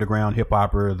like the underground hip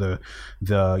hopper, the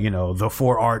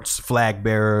 4 arts flag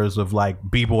bearers of like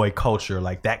b-boy culture,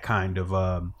 like that kind of,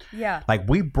 like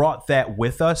we brought that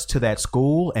with us to that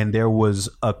school, and there was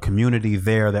a community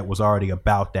there that was already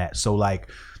about that. So like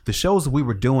the shows that we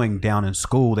were doing down in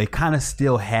school, they kind of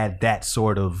still had that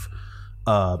sort of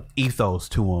ethos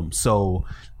to them. So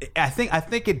I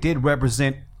think it did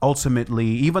represent, ultimately,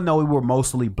 even though we were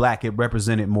mostly black, it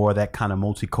represented more that kind of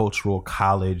multicultural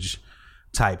college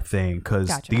type thing,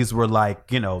 because these were like,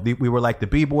 we were like the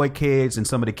b-boy kids, and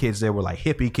some of the kids there were like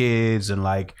hippie kids, and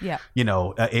like,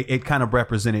 it kind of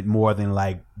represented more than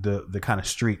like the kind of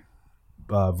street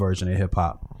version of hip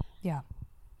hop. Yeah.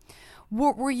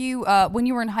 Were you when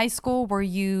you were in high school, were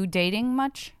you dating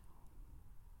much?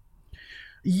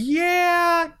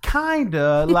 Yeah,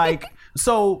 kinda. Like,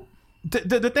 so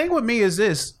the thing with me is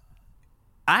this: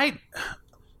 I've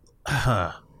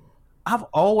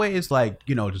always like,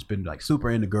 just been like super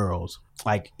into girls,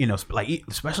 like, like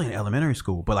especially in elementary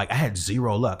school. But like I had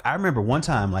zero luck. I remember one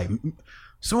time, like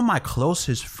some of my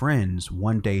closest friends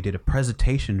one day did a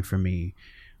presentation for me.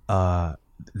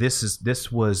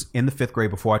 this was in the 5th grade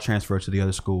before I transferred to the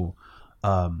other school.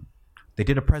 They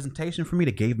did a presentation for me.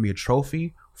 They gave me a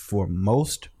trophy for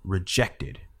most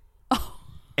rejected.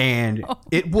 And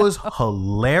it was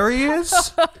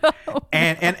hilarious.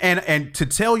 And to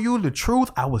tell you the truth,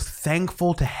 I was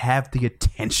thankful to have the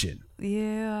attention.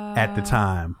 Yeah. At the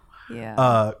time.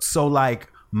 Yeah. So like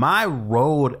my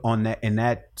road on that in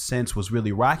that sense was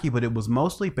really rocky, but it was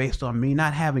mostly based on me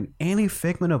not having any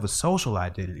figment of a social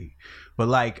identity. But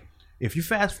like if you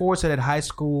fast forward to that high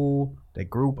school, that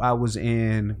group I was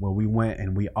in, where we went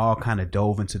and we all kind of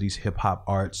dove into these hip hop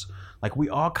arts, like we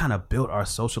all kind of built our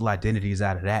social identities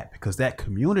out of that, because that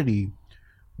community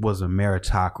was a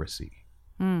meritocracy.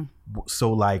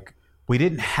 So like we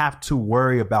didn't have to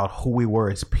worry about who we were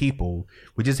as people.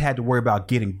 We just had to worry about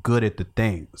getting good at the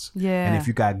things. Yeah. And if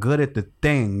you got good at the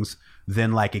things,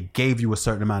 then like it gave you a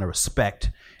certain amount of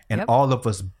respect. And all of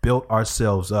us built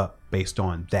ourselves up based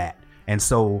on that. And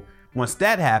so once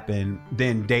that happened,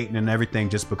 then dating and everything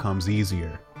just becomes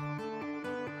easier.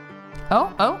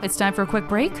 Oh, it's time for a quick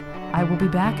break. I will be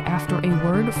back after a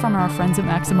word from our friends at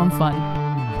Maximum Fun.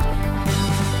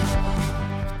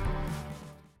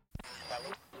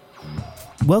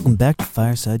 Welcome back to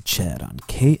Fireside Chat on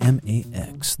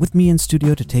KMAX. With me in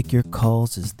studio to take your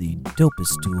calls is the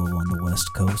dopest duo on the West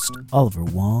Coast, Oliver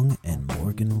Wong and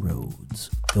Morgan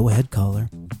Rhodes. Go ahead, caller.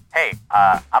 Hey,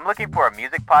 I'm looking for a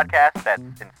music podcast that's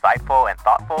insightful and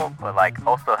thoughtful, but like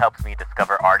also helps me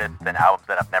discover artists and albums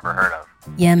that I've never heard of.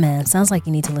 Yeah, man. Sounds like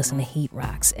you need to listen to Heat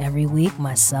Rocks. Every week,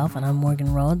 myself, and I'm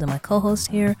Morgan Rhodes, and my co-host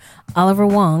here, Oliver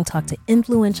Wong, talk to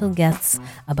influential guests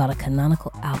about a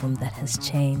canonical album that has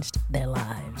changed their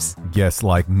lives. Guests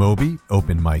like Moby,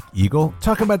 Open Mike Eagle,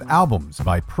 talk about albums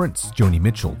by Prince, Joni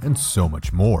Mitchell, and so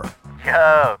much more.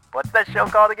 Yo, what's that show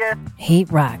called again?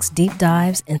 Heat Rocks, deep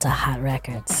dives into hot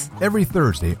records. Every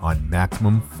Thursday on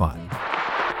Maximum Fun.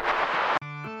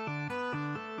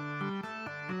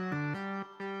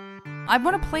 I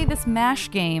want to play this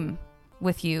MASH game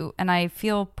with you, and I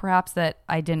feel perhaps that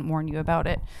I didn't warn you about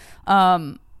it.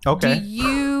 Okay. Are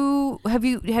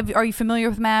you familiar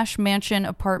with MASH? Mansion,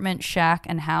 apartment, shack,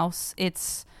 and house.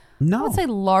 It's No. I would say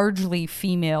largely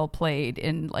female played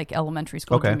in like elementary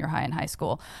school, junior high, and high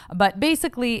school. But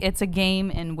basically, it's a game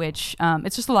in which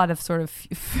it's just a lot of sort of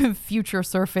future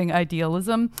surfing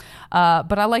idealism.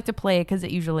 But I like to play it because it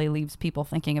usually leaves people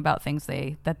thinking about things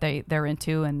they're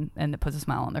into, and it puts a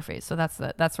smile on their face. So that's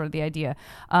sort of the idea.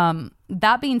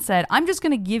 That being said, I'm just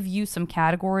going to give you some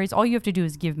categories. All you have to do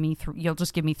is you'll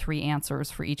just give me 3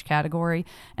 answers for each category,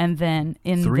 and then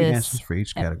in 3 answers for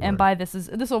each category. And by this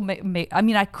will make. I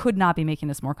mean, I could not be making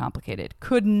this more complicated.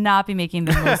 Could not be making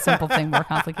the most simple thing more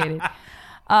complicated.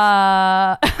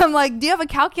 I'm like, do you have a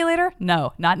calculator?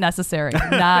 No, not necessary.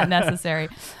 Not necessary.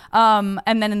 And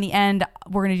then in the end,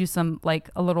 we're going to do some like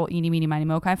a little eeny, meeny, miny,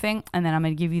 mo kind of thing. And then I'm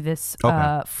going to give you this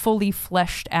fully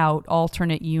fleshed out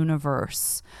alternate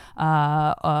universe,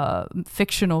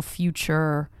 fictional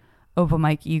future Open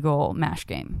Mike Eagle MASH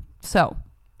game. So,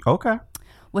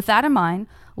 with that in mind,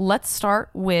 let's start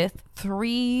with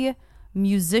 3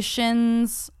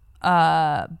 musicians,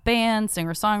 band,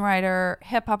 singer, songwriter,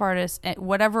 hip hop artist,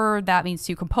 whatever that means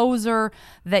to you, composer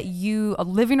that you,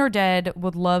 living or dead,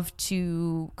 would love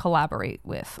to collaborate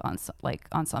with on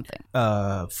something.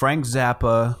 Frank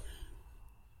Zappa,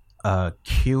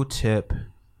 Q-Tip,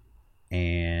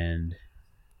 and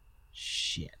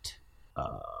shit.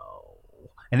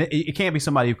 And it can't be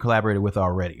somebody you collaborated with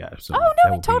already, guys. So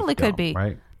it totally could be.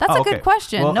 Right? That's a good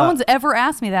question. Well, no one's ever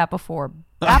asked me that before.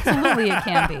 Absolutely, it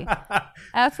can be.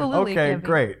 Absolutely, it can be.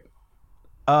 Great.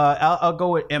 I'll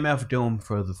go with MF Doom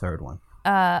for the 3rd one.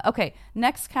 Okay,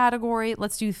 next category.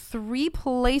 Let's do 3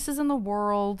 places in the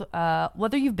world,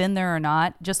 whether you've been there or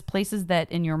not, just places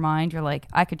that in your mind you're like,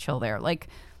 I could chill there. Like,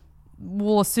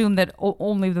 we'll assume that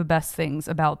only the best things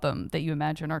about them that you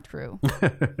imagine are true.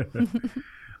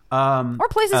 Or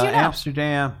places you know.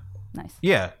 Amsterdam. Nice.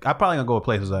 Yeah, I'm probably going to go with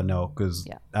places I know because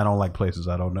I don't like places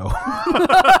I don't know.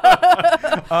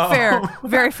 Fair.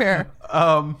 Very fair.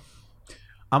 I'm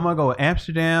going to go with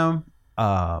Amsterdam,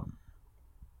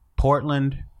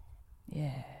 Portland.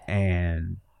 Yeah.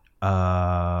 And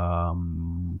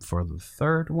for the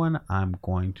 3rd one, I'm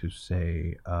going to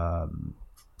say,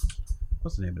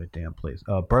 what's the name of the damn place?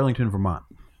 Burlington, Vermont.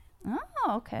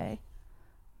 Oh, okay.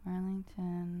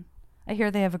 Burlington. I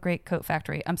hear they have a great coat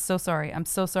factory. I'm so sorry. I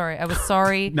was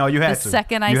sorry. No, you had the to.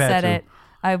 second I said it.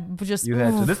 I just you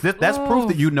had to. That's proof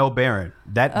that you know Barron.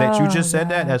 That you just said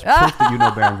that's proof that you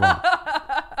know Barron Vaughn.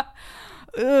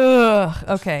 Ugh.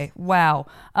 Okay. Wow.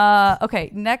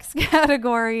 Okay. Next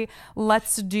category.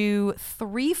 Let's do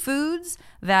 3 foods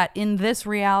that in this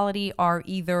reality are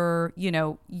either,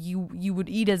 you would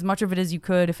eat as much of it as you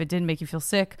could if it didn't make you feel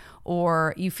sick,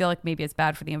 or you feel like maybe it's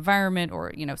bad for the environment,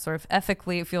 or, sort of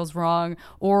ethically it feels wrong,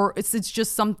 or it's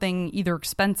just something either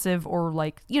expensive or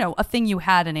like, a thing you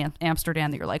had in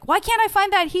Amsterdam that you're like, why can't I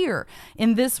find that here?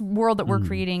 In this world that we're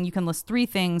creating, you can list 3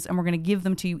 things and we're going to give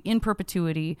them to you in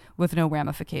perpetuity with no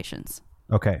ramifications.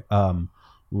 Okay.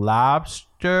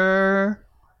 Lobster.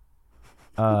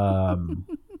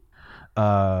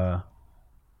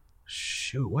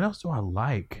 Shoot, what else do I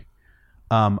like?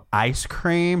 Ice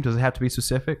cream. Does it have to be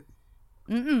specific?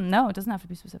 No, it doesn't have to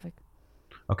be specific.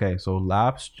 Okay, so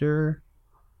lobster,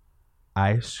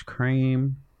 ice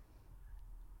cream,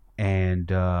 and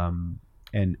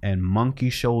monkey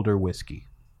shoulder whiskey.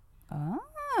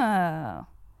 Oh.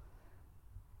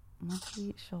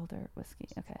 Monkey shoulder whiskey.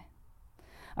 Okay.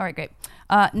 All right, great.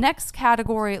 Next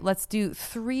category, let's do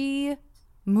 3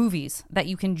 movies that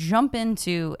you can jump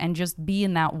into and just be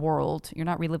in that world. You're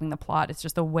not reliving the plot. It's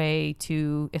just a way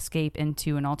to escape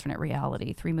into an alternate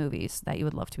reality. 3 movies that you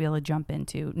would love to be able to jump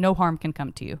into. No harm can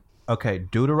come to you. Okay,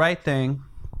 Do the Right Thing,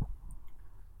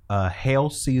 Hail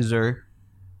Caesar,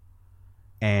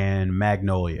 and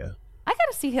Magnolia. I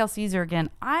gotta see Hail Caesar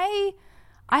again. I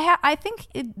think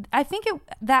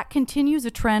that continues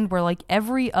a trend where like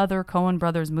every other Coen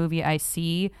Brothers movie I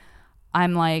see,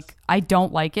 I'm like, I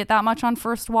don't like it that much on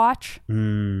first watch.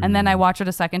 And then I watch it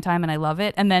a second time and I love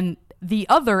it. And then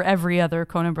every other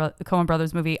Coen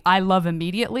Brothers movie I love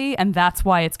immediately. And that's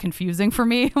why it's confusing for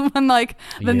me when like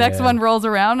the next one rolls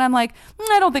around. I'm like,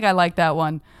 I don't think I like that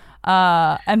one.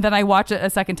 And then I watch it a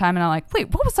second time and I'm like,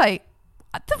 wait, what was I?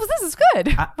 This is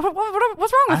good.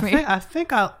 What's wrong with me? I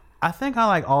think I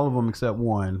like all of them except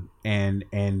one, and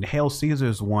Hail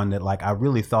Caesar's one that like I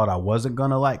really thought I wasn't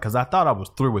gonna like, because I thought I was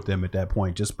through with them at that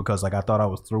point, just because like I thought I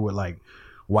was through with like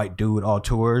white dude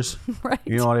auteurs. Right.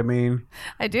 You know what I mean?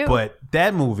 I do. But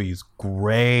that movie's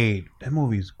great.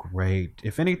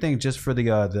 If anything, just for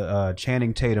the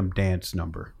Channing Tatum dance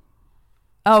number.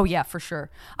 Oh yeah, for sure.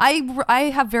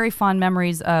 I have very fond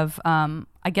memories of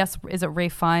I guess, is it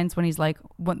Ralph Fiennes when he's like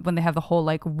when they have the whole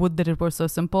like would that it were so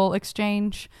simple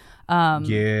exchange.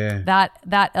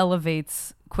 That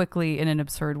elevates quickly in an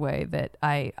absurd way that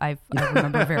I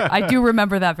remember I do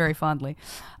remember that very fondly.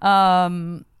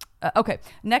 Okay,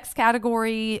 next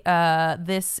category.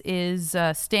 This is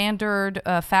standard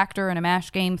factor in a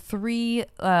MASH game. 3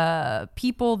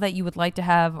 people that you would like to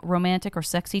have romantic or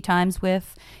sexy times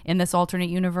with in this alternate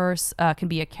universe. Can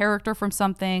be a character from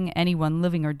something, anyone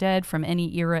living or dead, from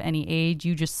any era, any age.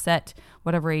 You just set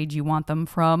whatever age you want them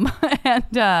from.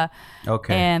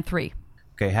 And 3.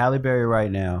 Okay, Halle Berry right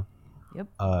now. Yep.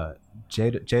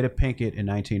 Jada Pinkett in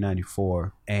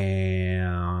 1994,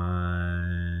 and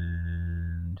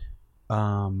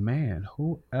man,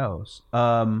 who else?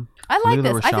 I like Lela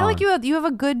this. Rochon. I feel like you have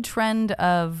a good trend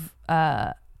of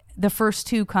the first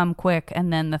 2 come quick,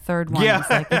 and then the third one is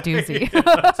like a doozy.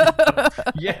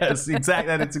 Yes,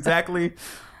 exactly. That's exactly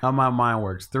how my mind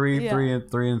works. Three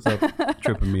ends up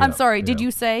tripping me up. I'm sorry. Did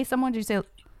you say someone? Did you say?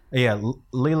 Yeah,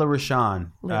 Lela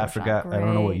Rochon. I forgot. Great. I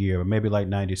don't know what year, but maybe like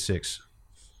 96.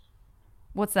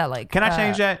 What's that like? Can I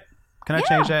change that? Can I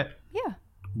change that? Yeah.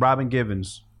 Robin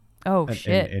Givens. Oh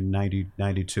shit. In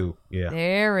 92. Yeah.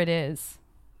 There it is.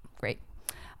 Great.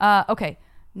 Okay.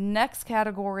 Next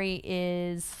category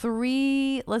is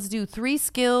 3. Let's do 3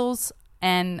 skills,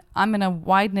 and I'm gonna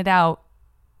widen it out.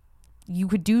 You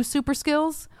could do super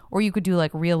skills, or you could do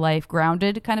like real life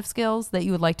grounded kind of skills that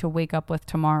you would like to wake up with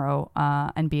tomorrow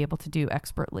and be able to do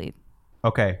expertly.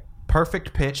 Okay.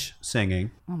 Perfect pitch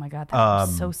singing. Oh my god, that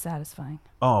was so satisfying.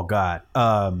 Oh god.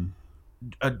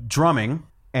 Drumming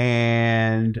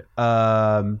and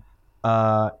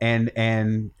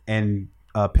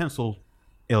pencil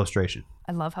illustration.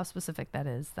 I love how specific that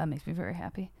is. That makes me very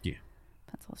happy. Yeah.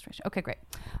 Pencil illustration. Okay, great.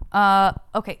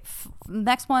 Okay,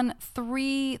 next one.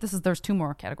 3. There's 2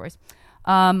 more categories.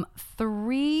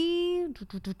 3.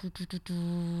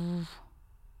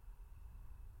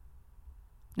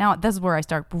 Now, this is where I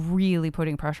start really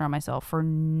putting pressure on myself for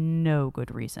no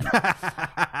good reason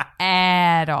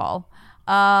at all.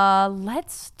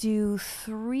 Let's do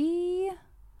 3.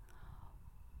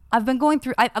 I've been going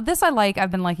through I've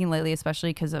been liking lately,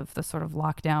 especially because of the sort of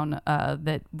lockdown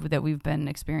that we've been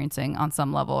experiencing on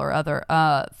some level or other.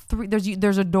 3.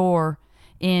 There's a door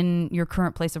in your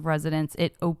current place of residence.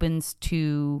 It opens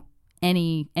to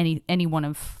any one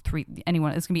of three.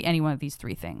 It's gonna be any one of these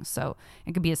three things. So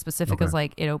it could be as specific as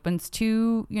like it opens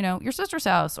to your sister's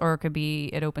house, or it could be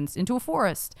it opens into a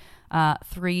forest.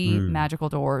 3 magical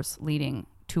doors leading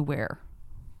to where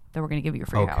that we're gonna give you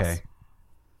for your house.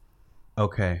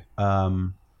 Okay.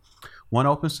 One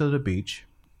opens to the beach,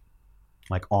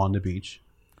 like on the beach.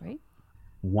 Great.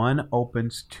 One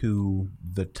opens to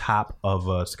the top of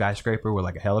a skyscraper with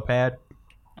like a helipad.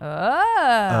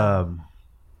 Oh.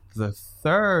 The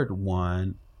third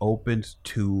one opens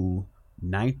to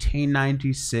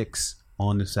 1996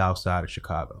 on the south side of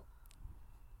Chicago.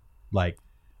 Like,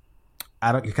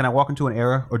 can I walk into an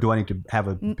era, or do I need to have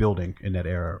a building in that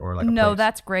era, or like a place?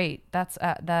 That's great. That's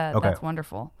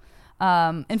wonderful.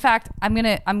 In fact, I'm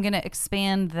gonna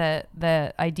expand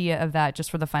the idea of that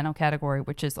just for the final category,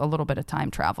 which is a little bit of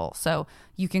time travel. So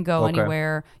you can go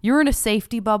anywhere. You're in a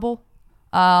safety bubble.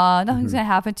 Nothing's gonna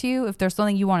happen to you. If there's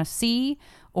something you want to see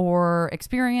or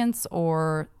experience,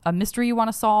 or a mystery you want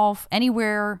to solve,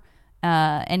 anywhere,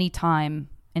 anytime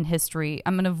in history.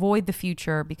 I'm gonna avoid the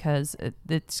future because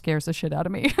it scares the shit out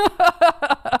of me.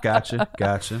 Gotcha.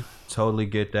 Totally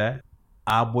get that.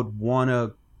 I would want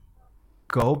to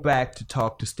go back to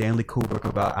talk to Stanley Kubrick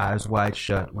about Eyes Wide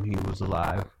Shut when he was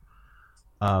alive.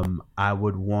 I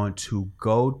would want to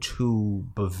go to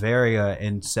Bavaria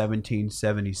in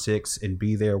 1776 and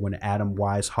be there when Adam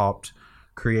Weishaupt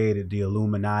created the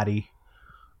Illuminati.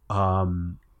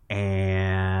 And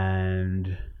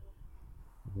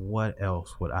what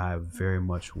else would I very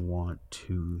much want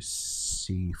to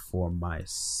see for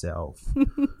myself?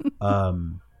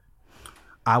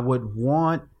 I would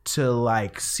want to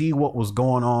like see what was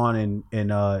going on in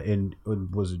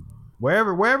was it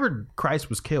wherever Christ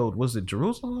was killed. Was it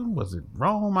Jerusalem? Was it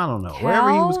Rome? I don't know.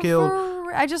 Wherever he was killed.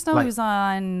 I just know he was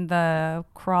on the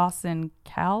cross in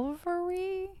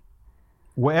Calvary.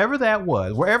 Wherever that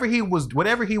was, wherever he was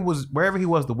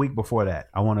the week before that,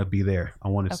 I want to be there. I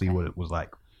want to see what it was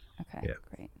like. Okay,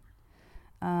 great.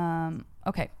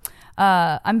 Okay.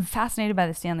 I'm fascinated by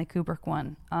the Stanley Kubrick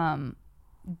one.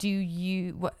 Do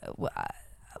you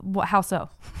how so?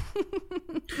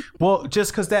 Well,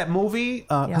 just because that movie,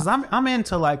 because I'm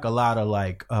into like a lot of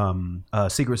like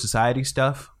secret society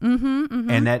stuff,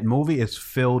 and that movie is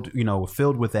filled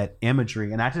with that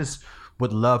imagery, and I just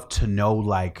would love to know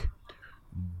like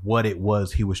what it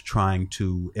was he was trying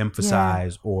to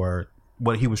emphasize or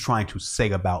what he was trying to say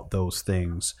about those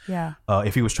things. Yeah.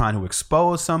 If he was trying to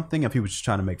expose something, if he was just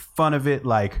trying to make fun of it,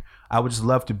 like I would just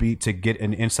love to get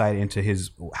an insight into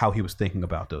how he was thinking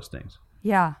about those things.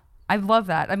 Yeah. I love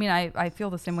that. I mean, I feel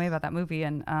the same way about that movie.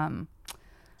 And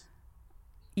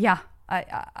yeah,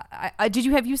 I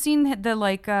have you seen the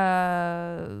like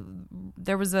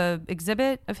there was a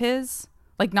exhibit of his,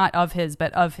 like not of his,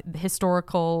 but of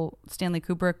historical Stanley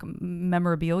Kubrick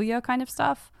memorabilia kind of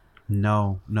stuff?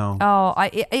 No. Oh,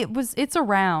 it's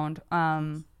around.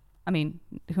 I mean,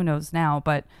 who knows now,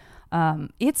 but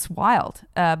it's wild.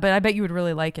 But I bet you would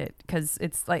really like it because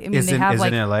it's like, I mean, is it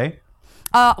in LA?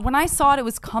 When I saw it, it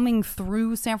was coming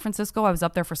through San Francisco. I was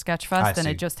up there for Sketchfest, and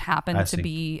it just happened to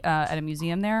be at a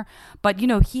museum there. But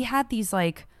he had these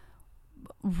like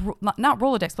not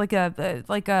Rolodex,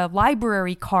 like a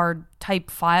library card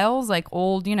type files, like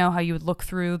old. You know how you would look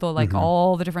through the like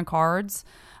all the different cards.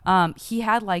 He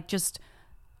had like just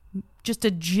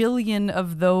a jillion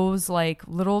of those like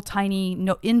little tiny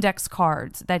index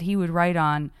cards that he would write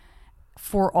on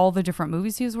for all the different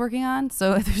movies he was working on.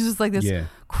 So there's just like this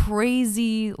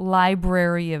crazy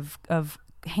library of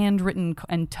handwritten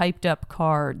and typed up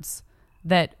cards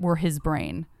that were his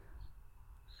brain.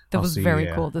 That was very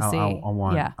cool to see. I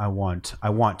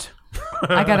want.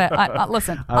 I gotta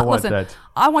listen. Listen. That.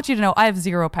 I want you to know I have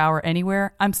zero power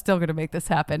anywhere. I'm still gonna make this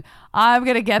happen. I'm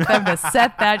gonna get them to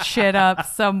set that shit up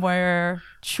somewhere.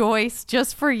 Choice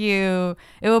just for you.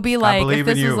 It will be like if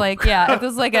this was like if this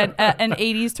was like an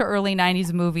 80s to early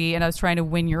 90s movie, and I was trying to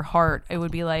win your heart. It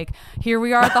would be like, here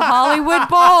we are at the Hollywood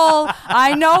Bowl.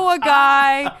 I know a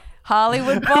guy.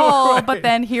 Hollywood Bowl, right. But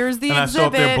then here's the exhibit. And I show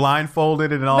up there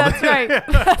blindfolded and all that. That's right.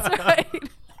 That's right.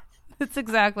 That's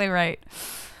exactly right.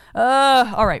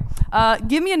 All right.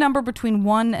 Give me a number between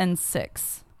 1 and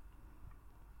 6.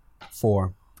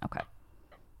 4. Okay.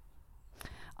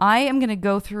 I am going to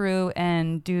go through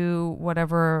and do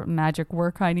whatever magic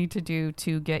work I need to do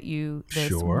to get you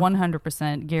this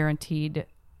 100% guaranteed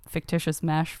fictitious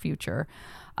MASH future.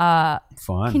 Fun.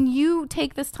 Can you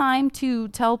take this time to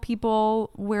tell people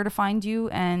where to find you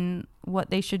and what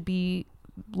they should be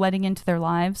letting into their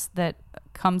lives that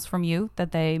comes from you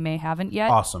that they may haven't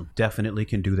yet? Awesome. Definitely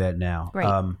can do that now. Great.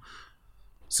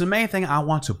 So the main thing I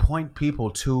want to point people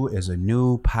to is a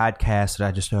new podcast that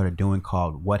I just started doing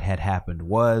called What Had Happened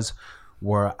Was,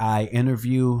 where I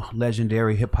interview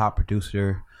legendary hip hop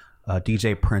producer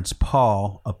DJ Prince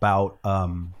Paul about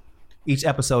each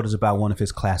episode is about one of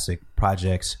his classic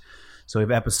projects. So we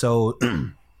have episodes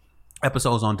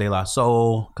on De La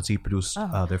Soul because he produced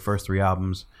their first 3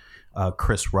 albums.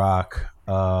 Chris Rock,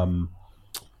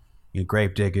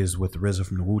 Grave Diggers with the RZA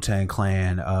from the Wu-Tang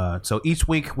Clan. So each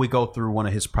week we go through one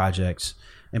of his projects,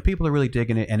 and people are really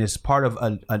digging it. And it's part of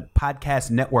a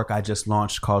podcast network I just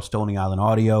launched called Stony Island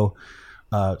Audio.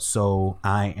 So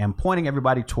I am pointing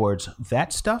everybody towards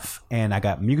that stuff, and I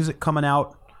got music coming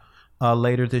out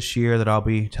later this year that I'll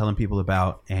be telling people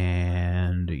about.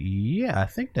 And yeah, I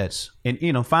think that's,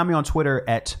 and find me on Twitter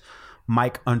at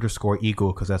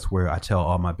Mike_Eagle, because that's where I tell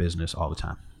all my business all the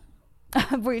time.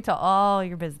 Where you tell all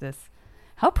your business.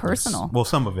 How personal. Well,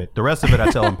 some of it. The rest of it I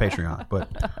tell on Patreon, but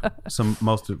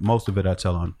most of it I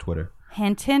tell on Twitter.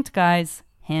 Hint, hint, guys.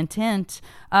 Hint, hint.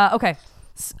 Okay.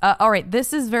 All right.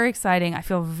 This is very exciting. I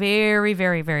feel very,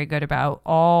 very, very good about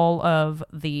all of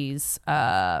these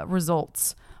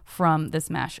results from this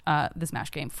MASH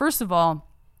game. First of all,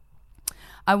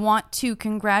 I want to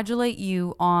congratulate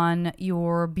you on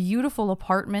your beautiful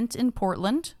apartment in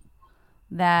Portland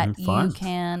that you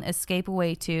can escape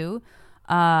away to.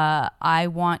 I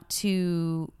want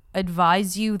to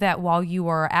advise you that while you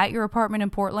are at your apartment in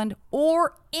Portland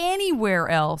or anywhere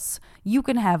else, you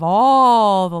can have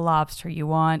all the lobster you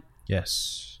want.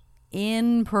 Yes.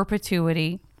 In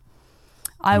perpetuity.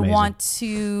 I want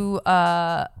to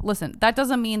listen. That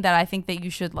doesn't mean that I think that you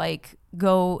should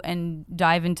go and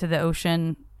dive into the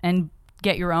ocean and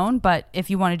get your own, but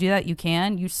if you want to do that, you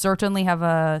can. You certainly have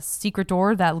a secret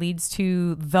door that leads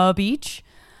to the beach.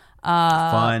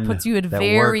 Fun. Puts you at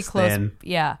very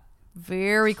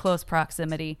close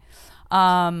proximity.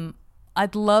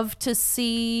 I'd love to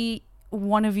see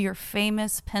one of your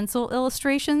famous pencil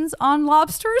illustrations on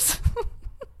lobsters.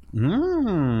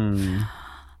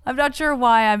 I'm not sure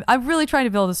why. I'm really trying to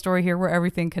build a story here where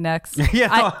everything connects.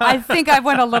 I think I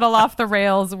went a little off the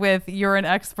rails with you're an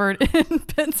expert in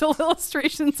pencil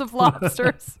illustrations of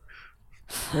lobsters.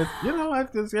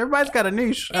 Everybody's got a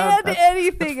niche. And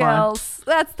anything else.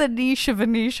 That's the niche of a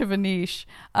niche of a niche.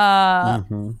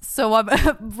 So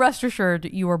rest assured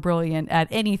you are brilliant at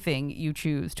anything you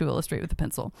choose to illustrate with a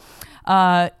pencil.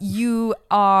 You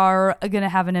are going to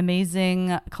have an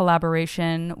amazing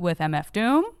collaboration with MF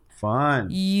Doom. Fun.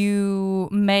 You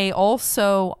may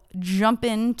also jump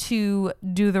in to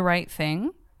Do the Right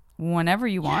Thing whenever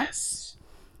you want. Yes.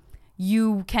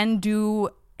 You can do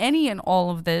any and all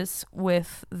of this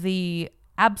with the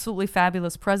absolutely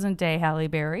fabulous present day Halle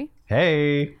Berry.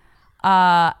 Hey.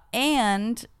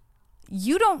 And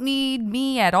you don't need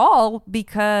me at all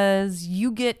because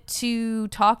you get to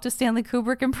talk to Stanley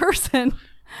Kubrick in person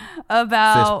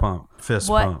about fist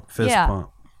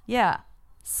pump. Yeah.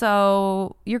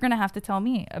 So you're going to have to tell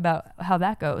me about how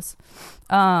that goes.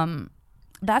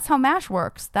 That's how MASH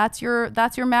works. That's your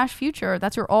MASH future.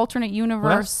 That's your alternate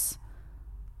universe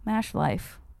MASH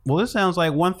life. Well, this sounds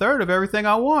like 1/3 of everything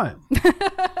I want.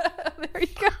 There you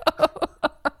go.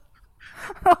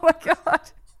 Oh my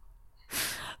God.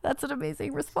 That's an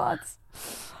amazing response.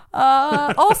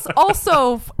 Also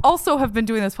have been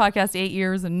doing this podcast 8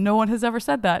 years and no one has ever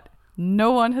said that.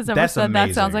 No one has ever said amazing.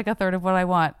 That sounds like 1/3 of what I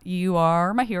want. You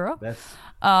are my hero.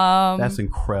 That's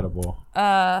incredible.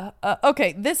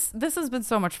 Okay, this has been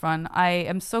so much fun. I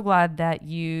am so glad that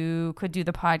you could do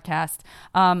the podcast.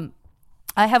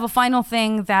 I have a final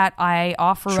thing that I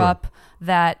offer up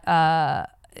that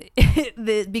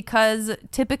because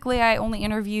typically I only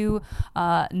interview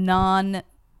non-boys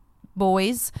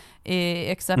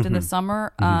except in the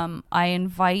summer. I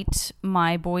invite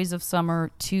my boys of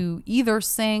summer to either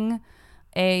sing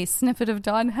a snippet of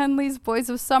Don Henley's Boys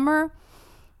of Summer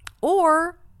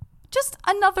or just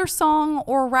another song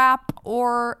or rap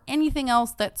or anything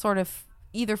else that sort of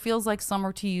either feels like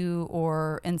summer to you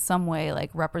or in some way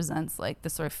represents the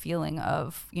sort of feeling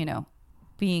of,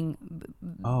 being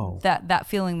that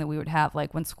feeling that we would have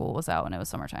when school was out and it was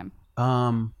summertime.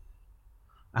 I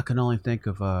can only think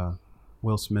of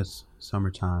Will Smith's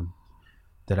Summertime.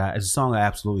 It's a song I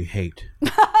absolutely hate.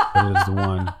 It is the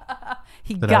one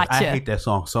he gotcha. I hate that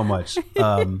song so much.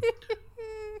 But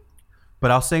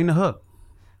I'll sing the hook.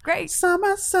 Great.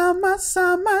 Summer, summer,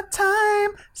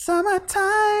 summertime,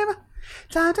 summertime.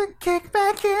 Time to kick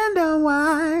back in the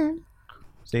wine.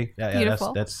 See?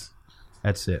 Beautiful. That's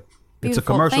it. It's a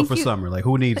commercial for summer. Like,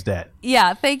 who needs that?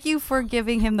 Yeah, thank you for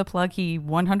giving him the plug he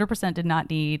 100% did not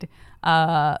need,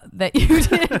 that you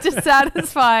did to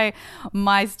satisfy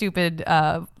my stupid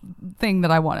thing that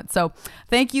I wanted. So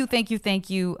thank you.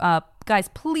 Guys,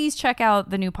 please check out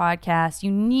the new podcast.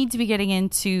 You need to be getting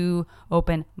into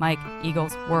Open Mike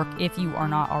Eagle's work if you are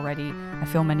not already. I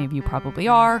feel many of you probably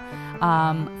are.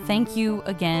 Thank you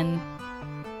again.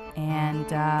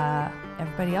 And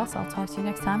everybody else, I'll talk to you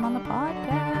next time on the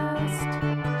podcast.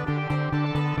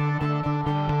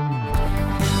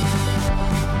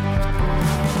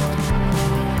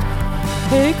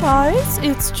 Hey guys,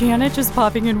 it's Janet just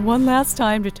popping in one last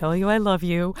time to tell you I love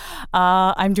you.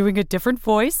 I'm doing a different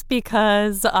voice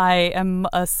because I am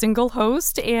a single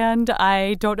host and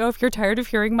I don't know if you're tired of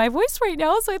hearing my voice right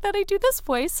now, so I thought I'd do this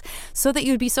voice so that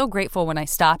you'd be so grateful when I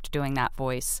stopped doing that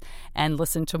voice and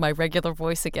listened to my regular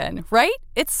voice again, right?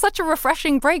 It's such a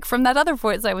refreshing break from that other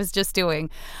voice I was just doing.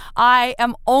 I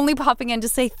am only popping in to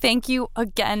say thank you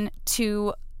again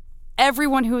to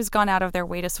everyone who has gone out of their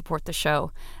way to support the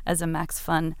show as a Max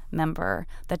Fun member.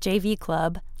 The JV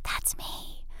Club, that's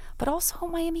me. But also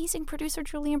my amazing producer,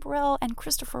 Julian Burrell, and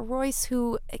Christopher Royce,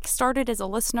 who started as a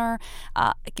listener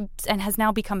and has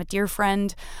now become a dear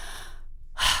friend.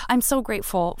 I'm so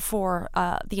grateful for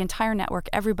the entire network,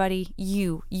 everybody,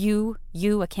 you,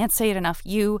 I can't say it enough,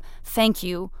 thank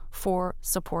you for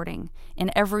supporting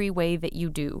in every way that you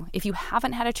do. If you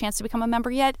haven't had a chance to become a member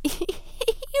yet,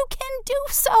 you can do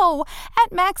so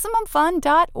at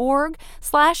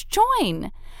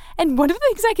MaximumFun.org/join. And one of the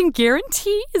things I can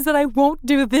guarantee is that I won't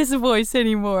do this voice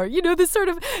anymore. You know, this sort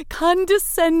of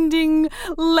condescending,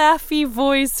 laughy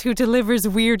voice who delivers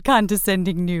weird,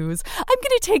 condescending news. I'm going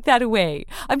to take that away.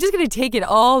 I'm just going to take it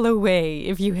all away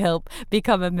if you help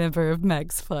become a member of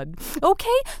Max Fun.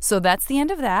 Okay, so that's the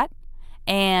end of that.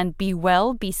 And be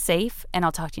well, be safe, and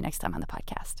I'll talk to you next time on the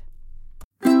podcast.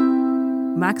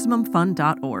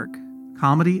 MaximumFun.org.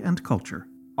 Comedy and culture.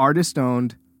 Artist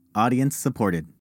owned. Audience supported.